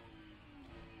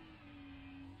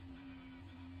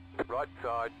 Right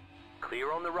side,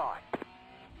 clear on the right.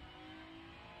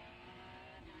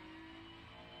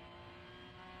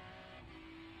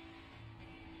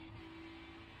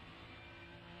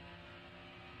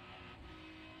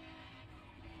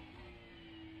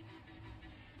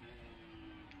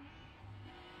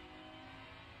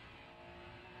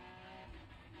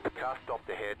 Car stopped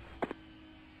ahead.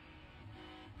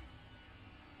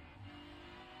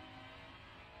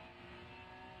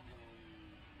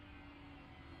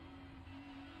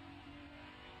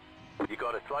 You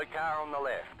got a slow car on the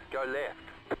left. Go left.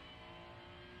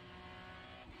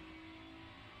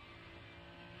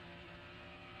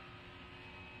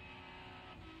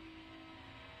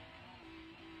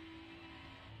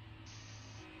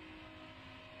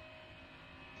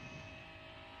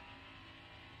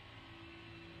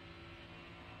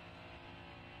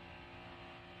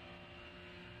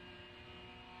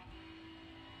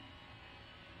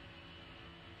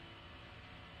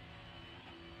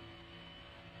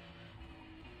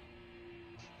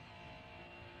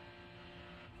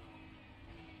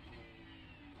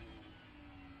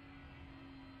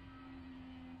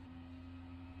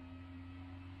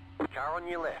 Car on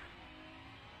your left.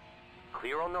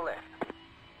 Clear on the left.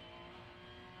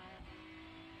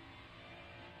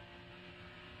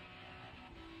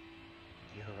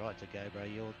 You're right to go, bro.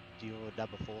 You're a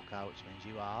number 4 car, which means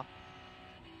you are.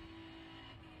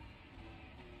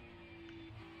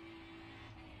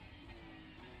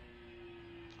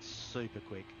 Super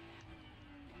quick.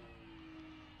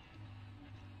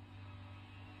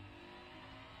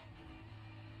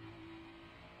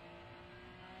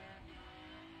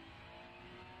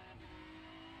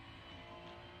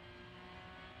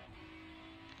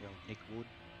 The old Nick Wood.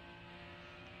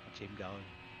 Watch him go.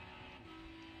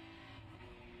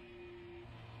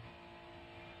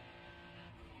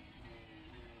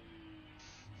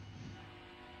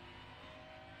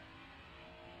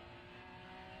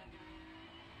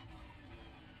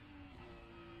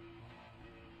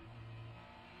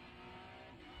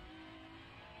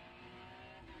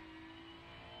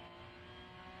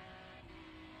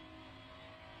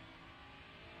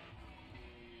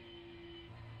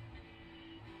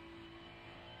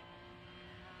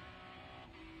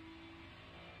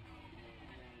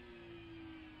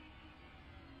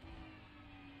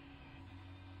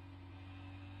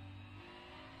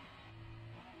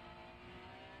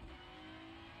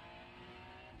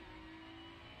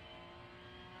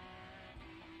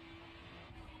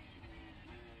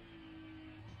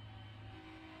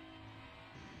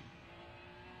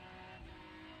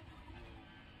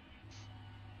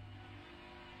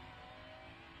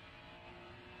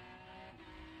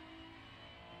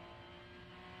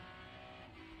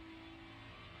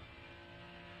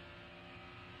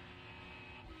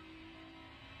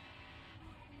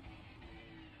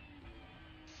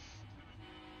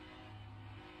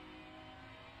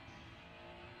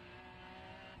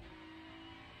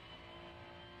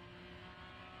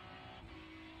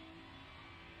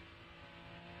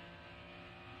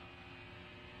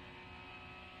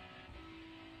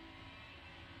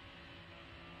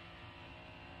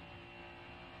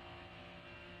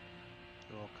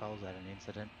 Oh, Cole's had an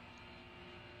incident.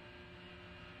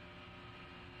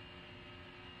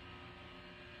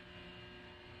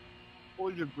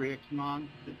 Hold your brakes, man.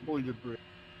 Just hold your brakes.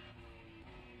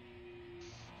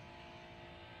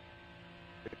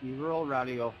 You were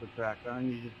already off the track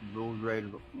and you just rolled right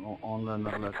on the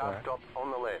middle of the Car track. stopped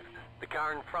on the left. The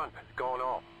car in front has gone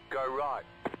off. Go right.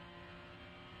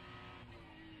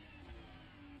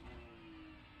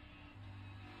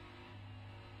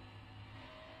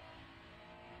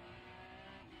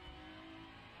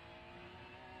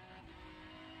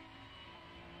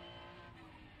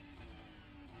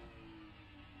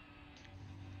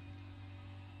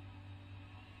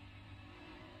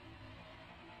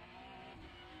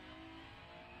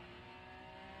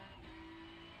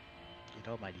 It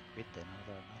almighty quit then, I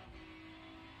don't know.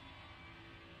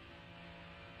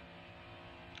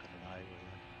 I don't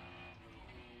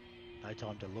know. No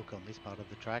time to look on this part of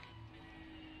the track.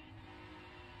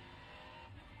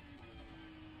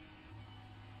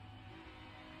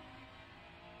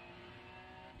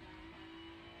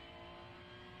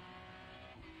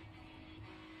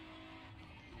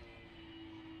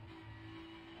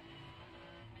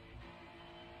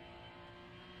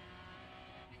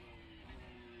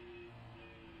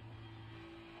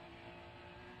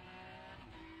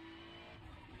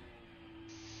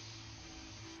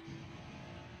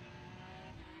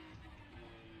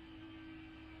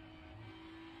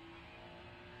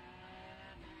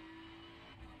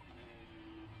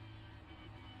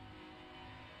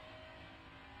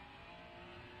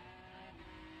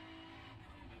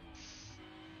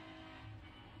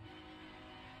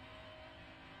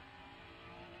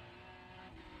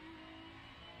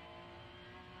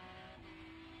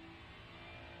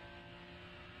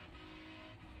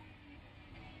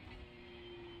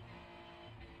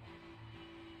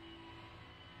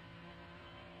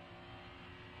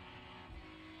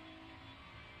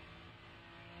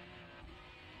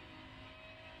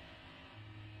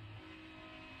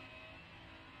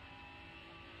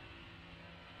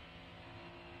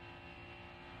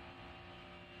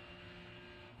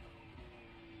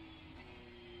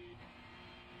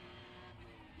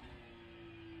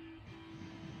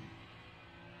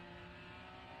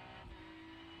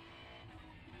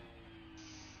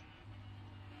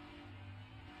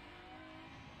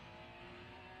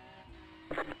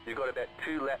 You've got about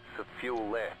 2 laps of fuel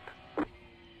left.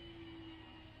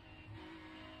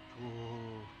 Ooh.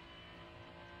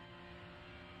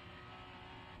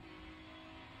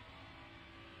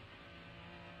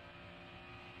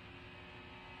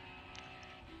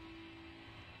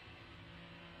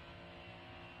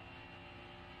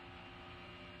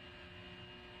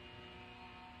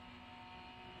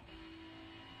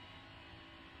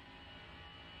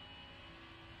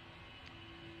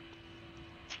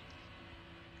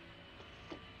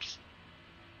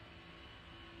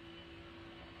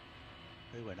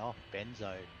 Who went off?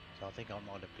 Benzo. So I think I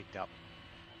might have picked up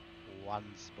one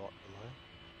spot below.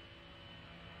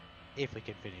 If we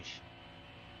can finish.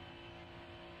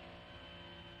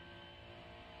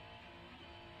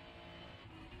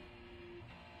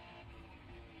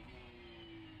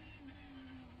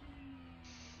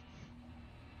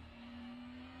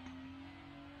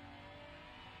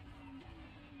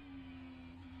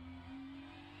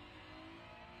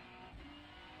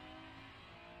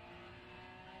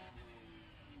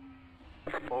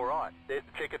 All right, there's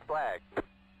the checkered flag.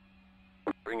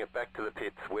 Bring it back to the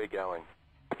pits. We're going.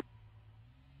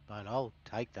 But I'll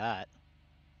take that.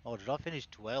 Oh, did I finish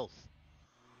 12th?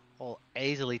 I'll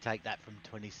easily take that from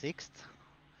 26th.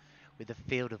 With a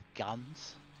field of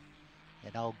guns.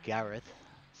 And old Gareth.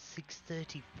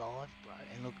 6:35, bro.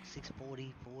 And look,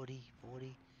 6:40, 40,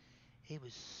 40. He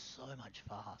was so much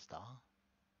faster.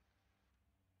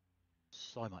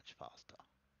 So much faster.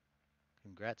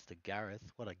 Congrats to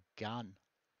Gareth. What a gun.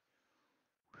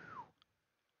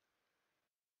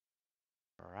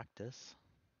 Practice.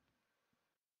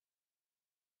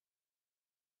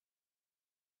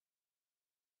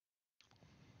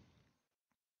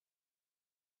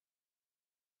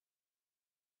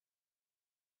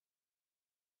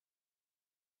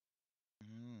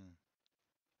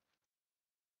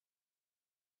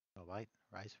 Oh wait,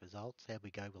 race results. How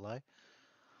we go below?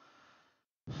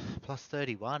 Plus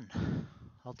 31.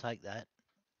 I'll take that.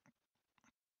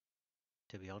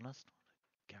 To be honest,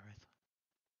 Gareth.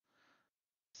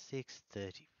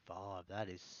 6:35. That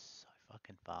is so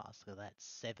fucking fast. Look at that.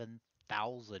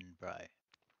 7,000, bro.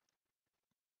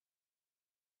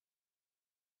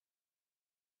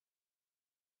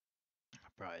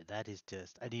 Bro, that is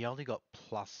just. And he only got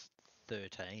plus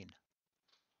 13.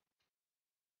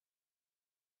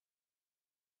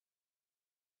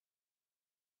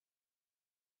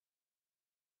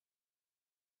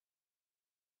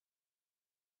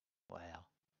 Wow.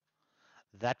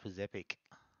 That was epic.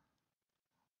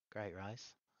 Great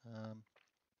race.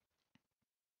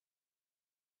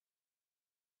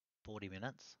 40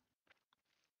 minutes.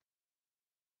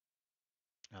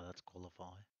 Oh, that's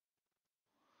qualify.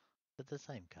 But the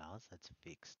same cars, that's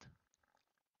fixed.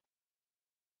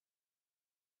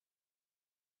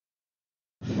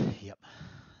 Yep,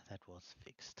 that was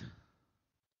fixed.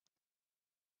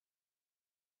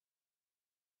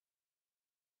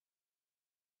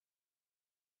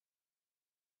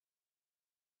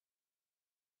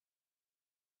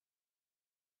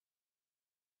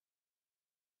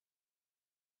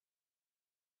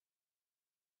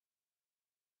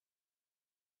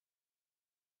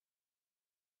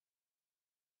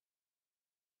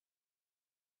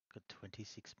 Got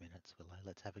 26 minutes, Willow.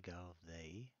 Let's have a go of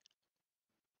the.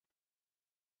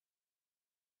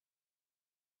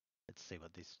 Let's see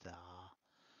what this.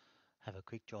 Have a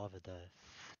quick drive of the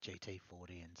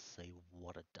GT40 and see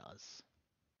what it does.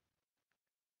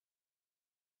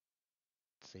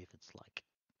 See if it's like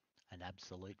an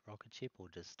absolute rocket ship or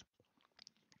just.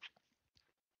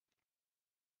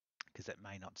 Because it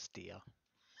may not steer.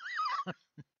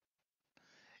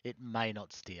 It may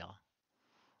not steer.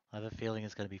 I have a feeling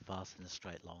it's going to be fast in a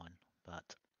straight line,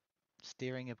 but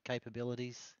steering of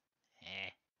capabilities, eh.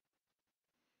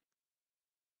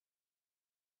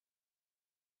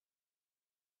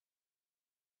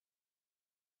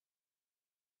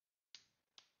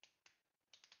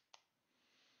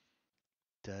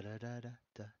 Da da da da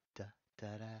da da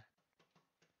da da.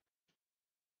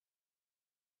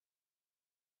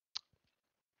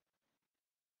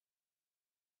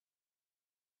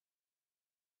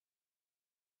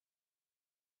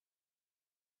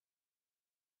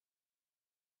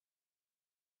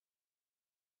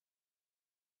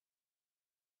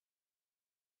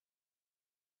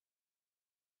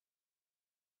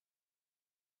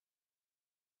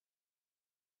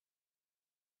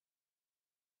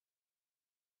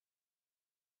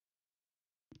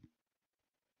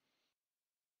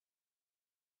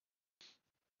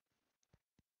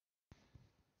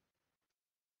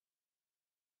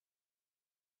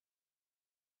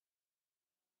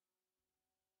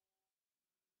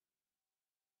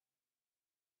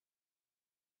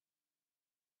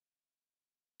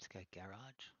 go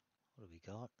garage. What have we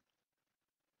got?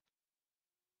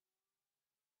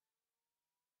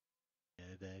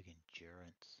 Nürburg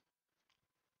Endurance.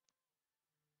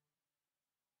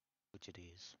 Which it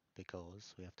is,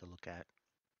 because we have to look at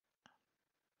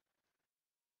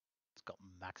it's got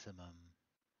maximum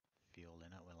fuel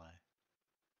in it, will I?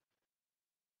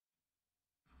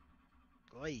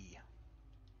 Oi!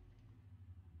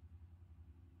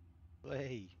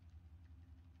 Oi!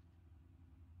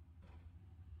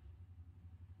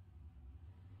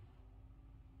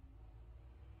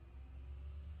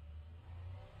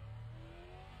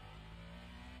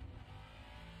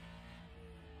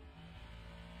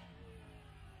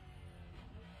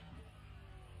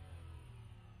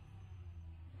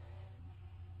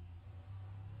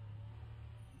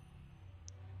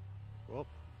 Whoop.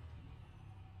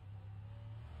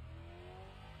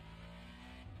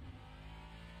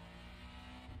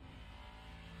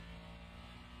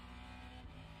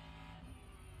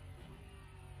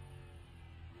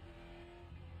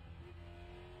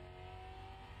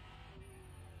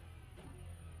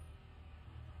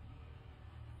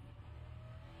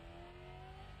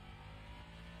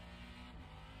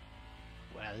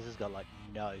 Wow, this has got like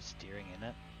no steering in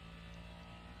it.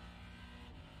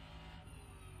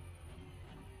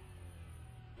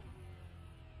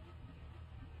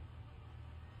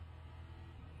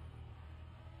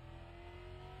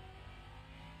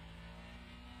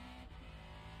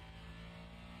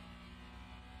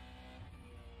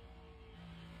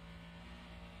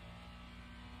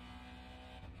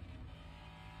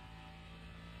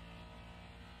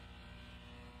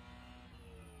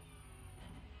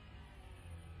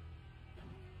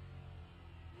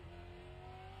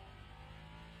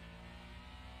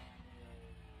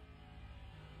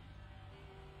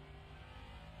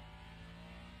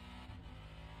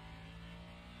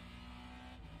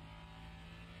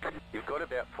 You've got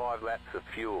about 5 laps of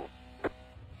fuel.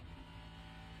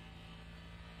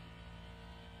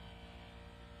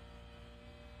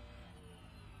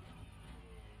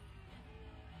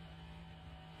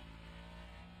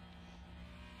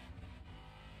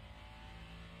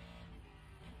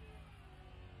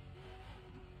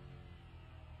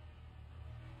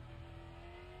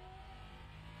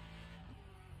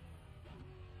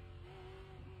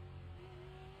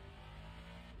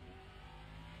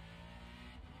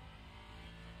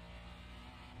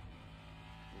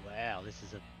 Wow, this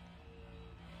is a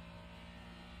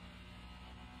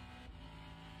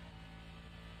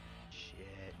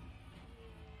shit.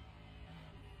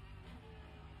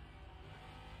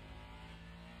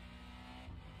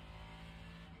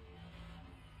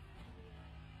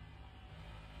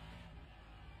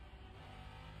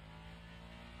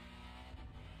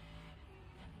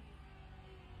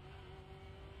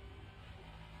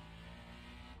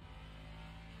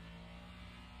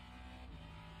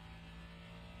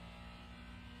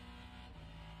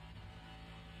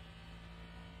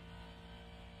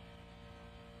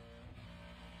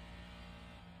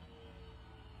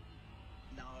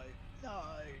 No, no,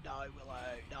 no, Willow,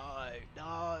 no,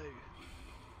 no.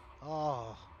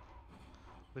 Oh,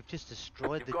 we've just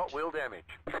destroyed You've got wheel damage.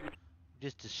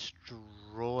 just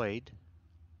destroyed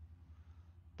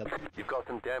the, You've got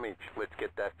some damage. Let's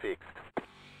get that fixed.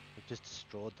 we've just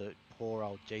destroyed the poor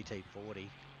old GT40.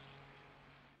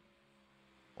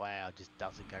 Wow, just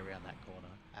doesn't go around that corner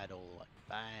at all. Like,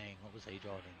 bang, what was he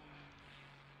driving?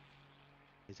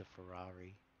 He's a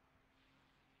Ferrari.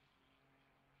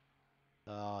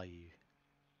 Oh, you.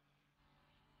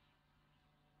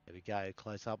 There we go,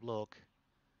 close up look.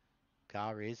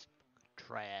 Car is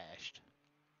trashed.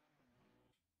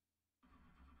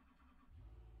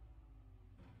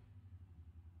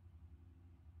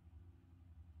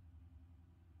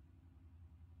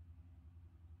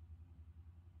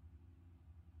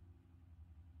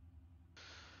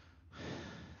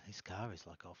 This car is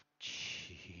like off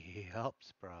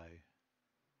chops, bro.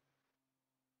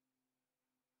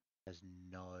 Has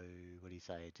no, what do you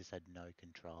say? It just had no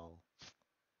control.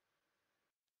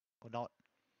 Well, not,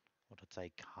 what I'd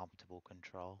say, comfortable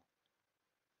control.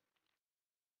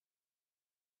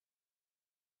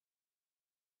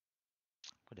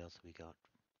 What else have we got?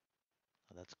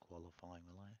 Oh, that's qualifying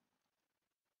relay.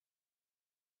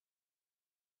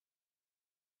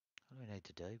 What do we need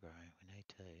to do, bro? We need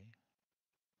to.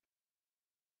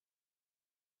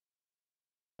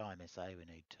 IMSA, we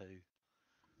need 2.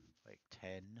 Week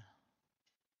 10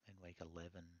 and week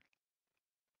 11.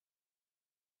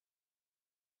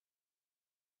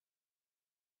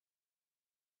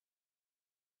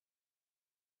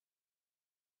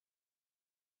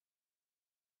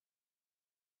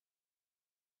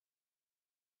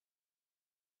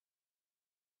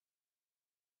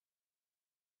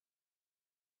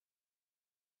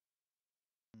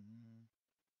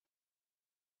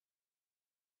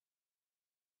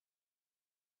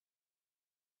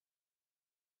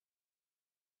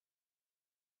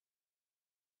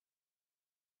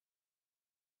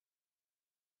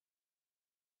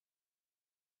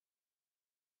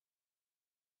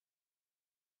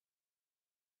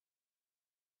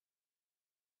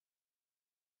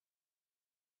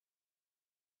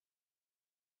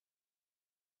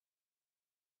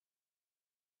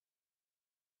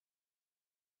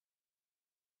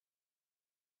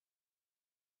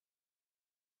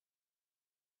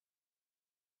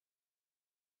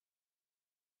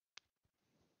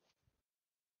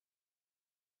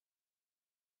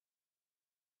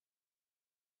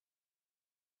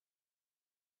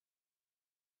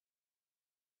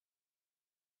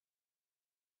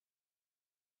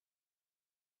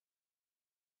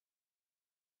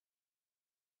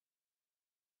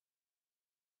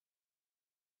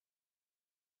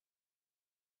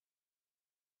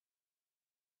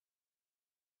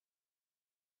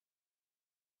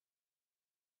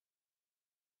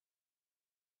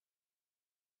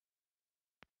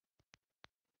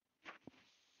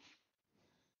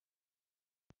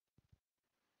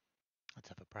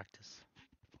 practice.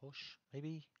 Push,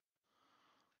 maybe.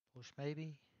 Push,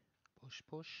 maybe. Push,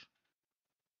 push.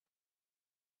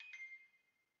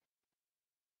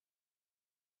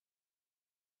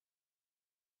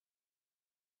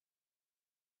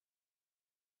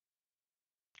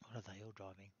 What are they all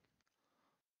driving?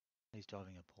 He's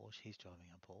driving a Porsche. He's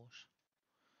driving a Porsche.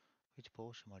 Which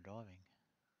Porsche am I driving?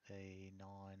 The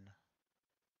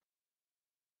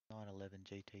 911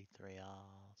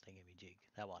 GT3R thingamajig.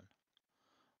 That one.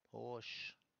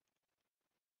 Porsche.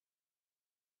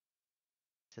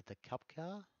 Is it the Cup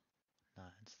car? No,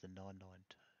 it's the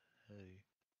 992.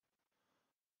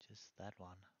 Just that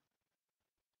one.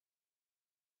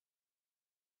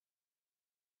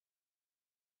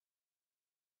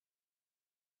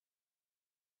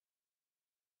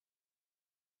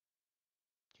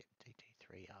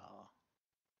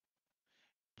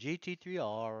 GT3R.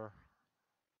 GT3R.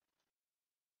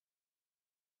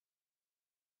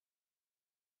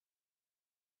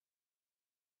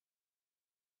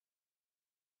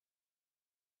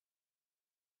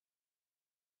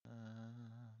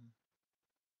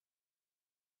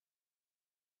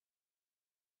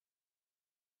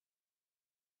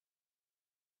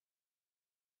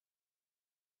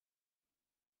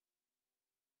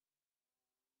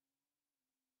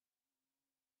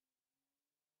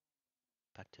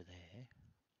 Back to there.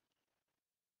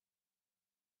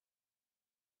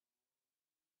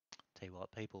 Tell you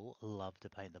what, people love to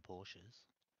paint the Porsches.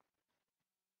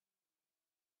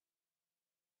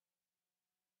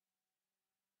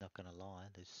 Not gonna lie,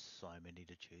 there's so many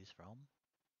to choose from.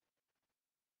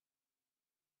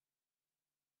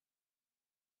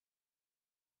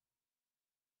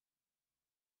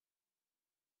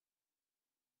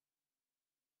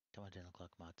 Come on, didn't look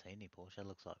like Martini Porsche. It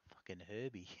looks like fucking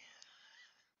Herbie.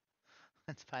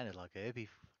 It's painted like Herbie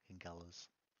fucking colours.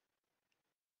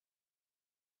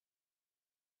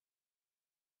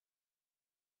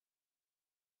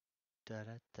 Da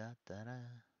da da da da.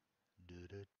 Do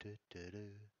do do do do.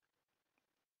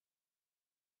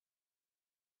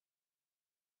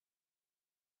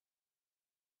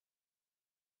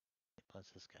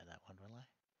 Let's just go that one, really.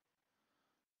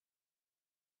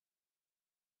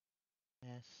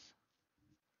 Yes.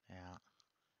 Now,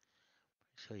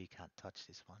 pretty sure you can't touch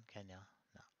this one, can ya?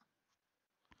 No.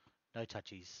 No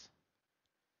touchies.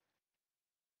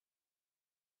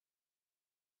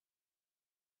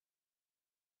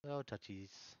 No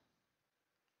touchies.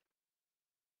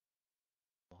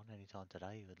 On any time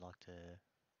today you would like to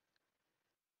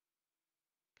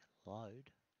load.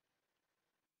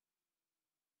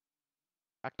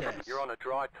 Practice. You're on a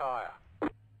dry tyre.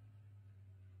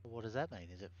 What does that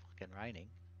mean? Is it fucking raining?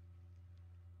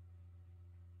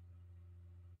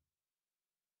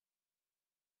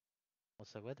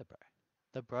 What's the weather,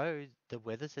 bro? The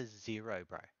weather says 0,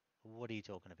 bro. What are you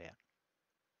talking about?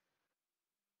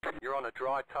 You're on a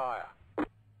dry tyre.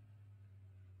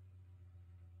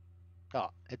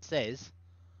 Oh, it says.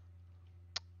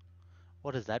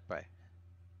 What is that, bro?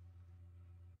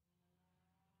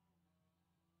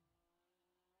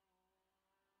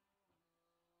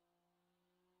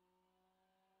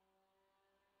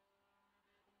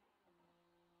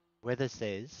 Weather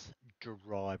says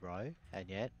dry, bro. And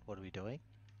yet, what are we doing?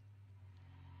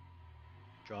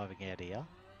 Driving out here.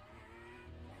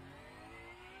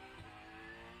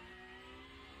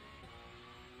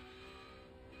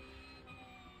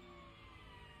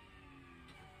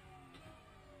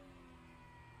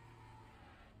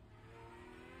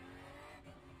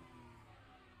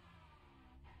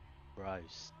 Bro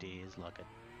steers like a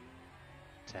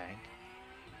tank.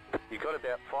 You got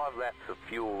about 5 laps of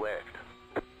fuel left.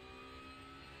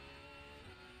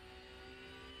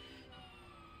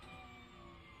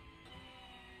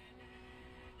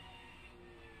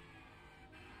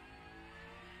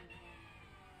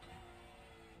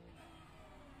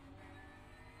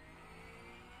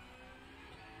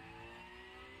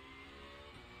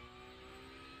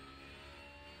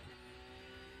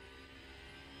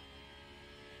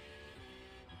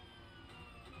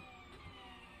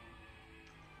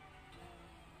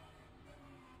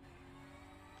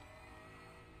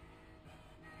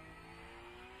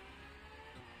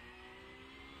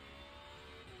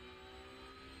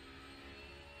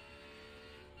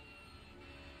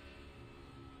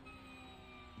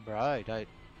 Bro, don't.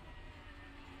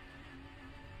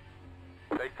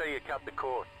 They say you cut the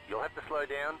course. You'll have to slow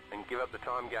down and give up the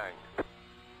time gained.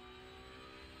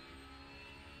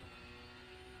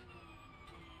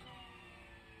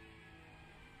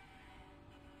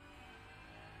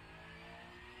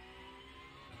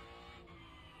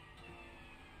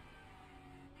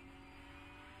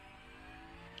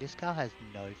 This car has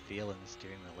no feel in the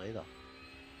steering wheel either.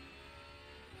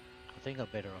 think I'm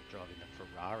better off driving the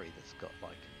Ferrari that's got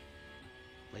like,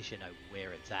 at least you know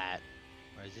where it's at.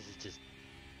 Whereas this is just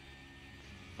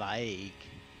vague,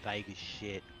 vague as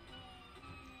shit.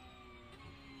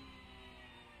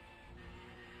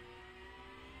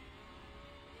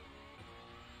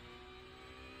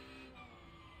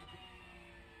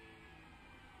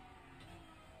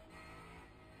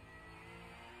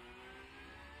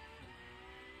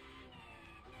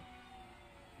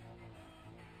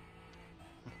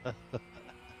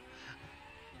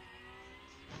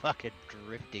 Fucking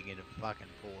drifting in a fucking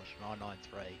Porsche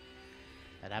 993.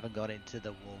 And haven't got into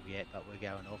the wall yet, but we're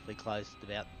going awfully close to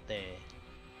about there.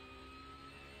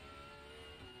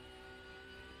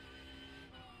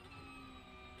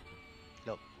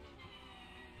 Look.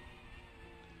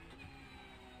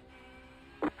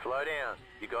 Slow down.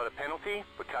 You got a penalty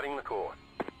for cutting the cord.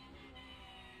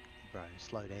 Bro,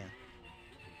 slow down.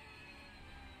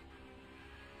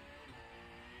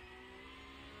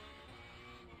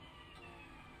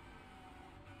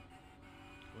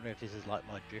 I wonder if this is like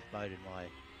my drift mode in my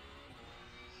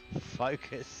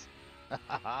Focus.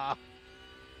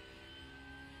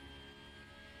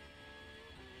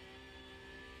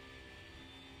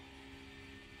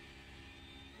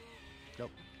 Nope.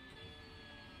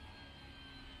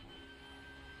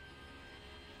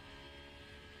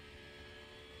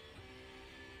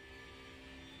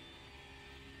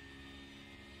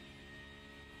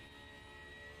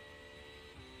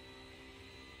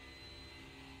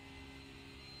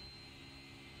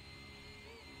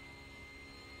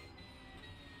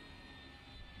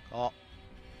 Oh.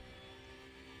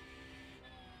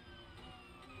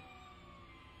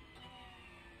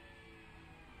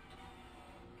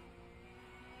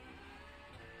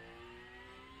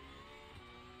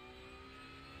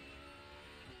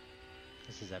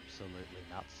 This is absolutely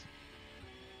nuts.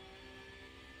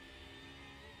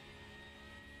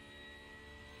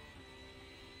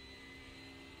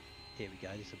 Here we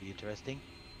go, this will be interesting.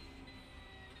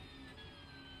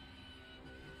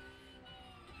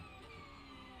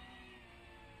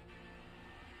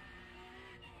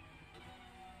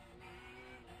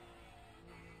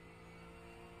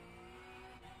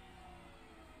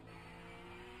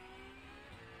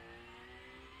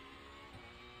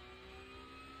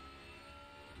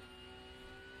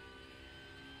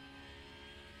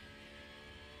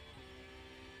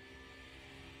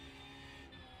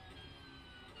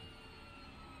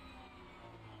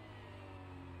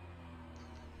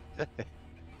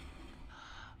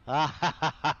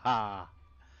 Ah,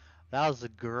 that was a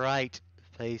great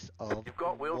piece of You've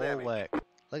got wheel wall damage. work.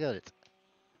 Look at it.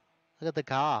 Look at the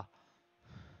car.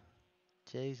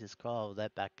 Jesus Christ,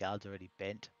 that back guard's already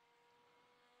bent.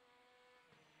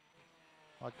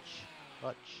 Watch,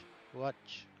 watch,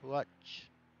 watch, watch.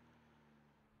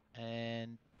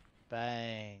 And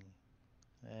bang.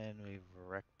 And we've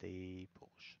wrecked the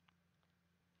Porsche.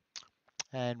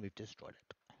 And we've destroyed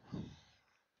it.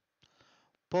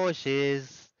 Porsche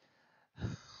is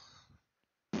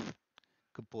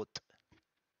kaput.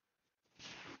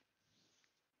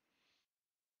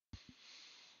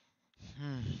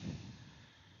 Hmm.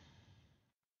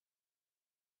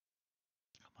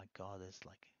 Oh my god, there's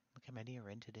like, look how many are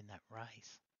entered in that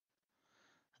race.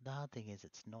 And the hard thing is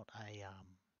it's not a,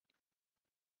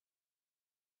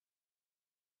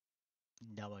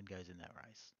 no one goes in that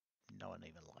race. No one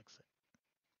even likes it.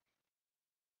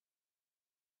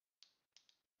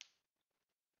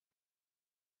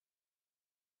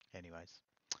 Anyways,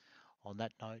 on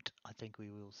that note, I think we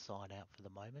will sign out for the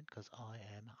moment because I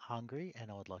am hungry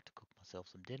and I would like to cook myself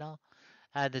some dinner.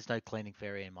 And there's no cleaning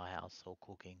fairy in my house or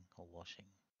cooking or washing.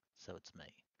 So it's me.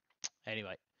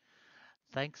 Anyway,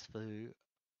 thanks for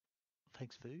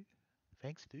thanks for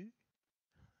thanks for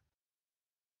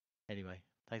anyway,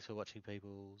 thanks for watching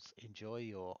peoples. Enjoy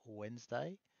your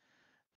Wednesday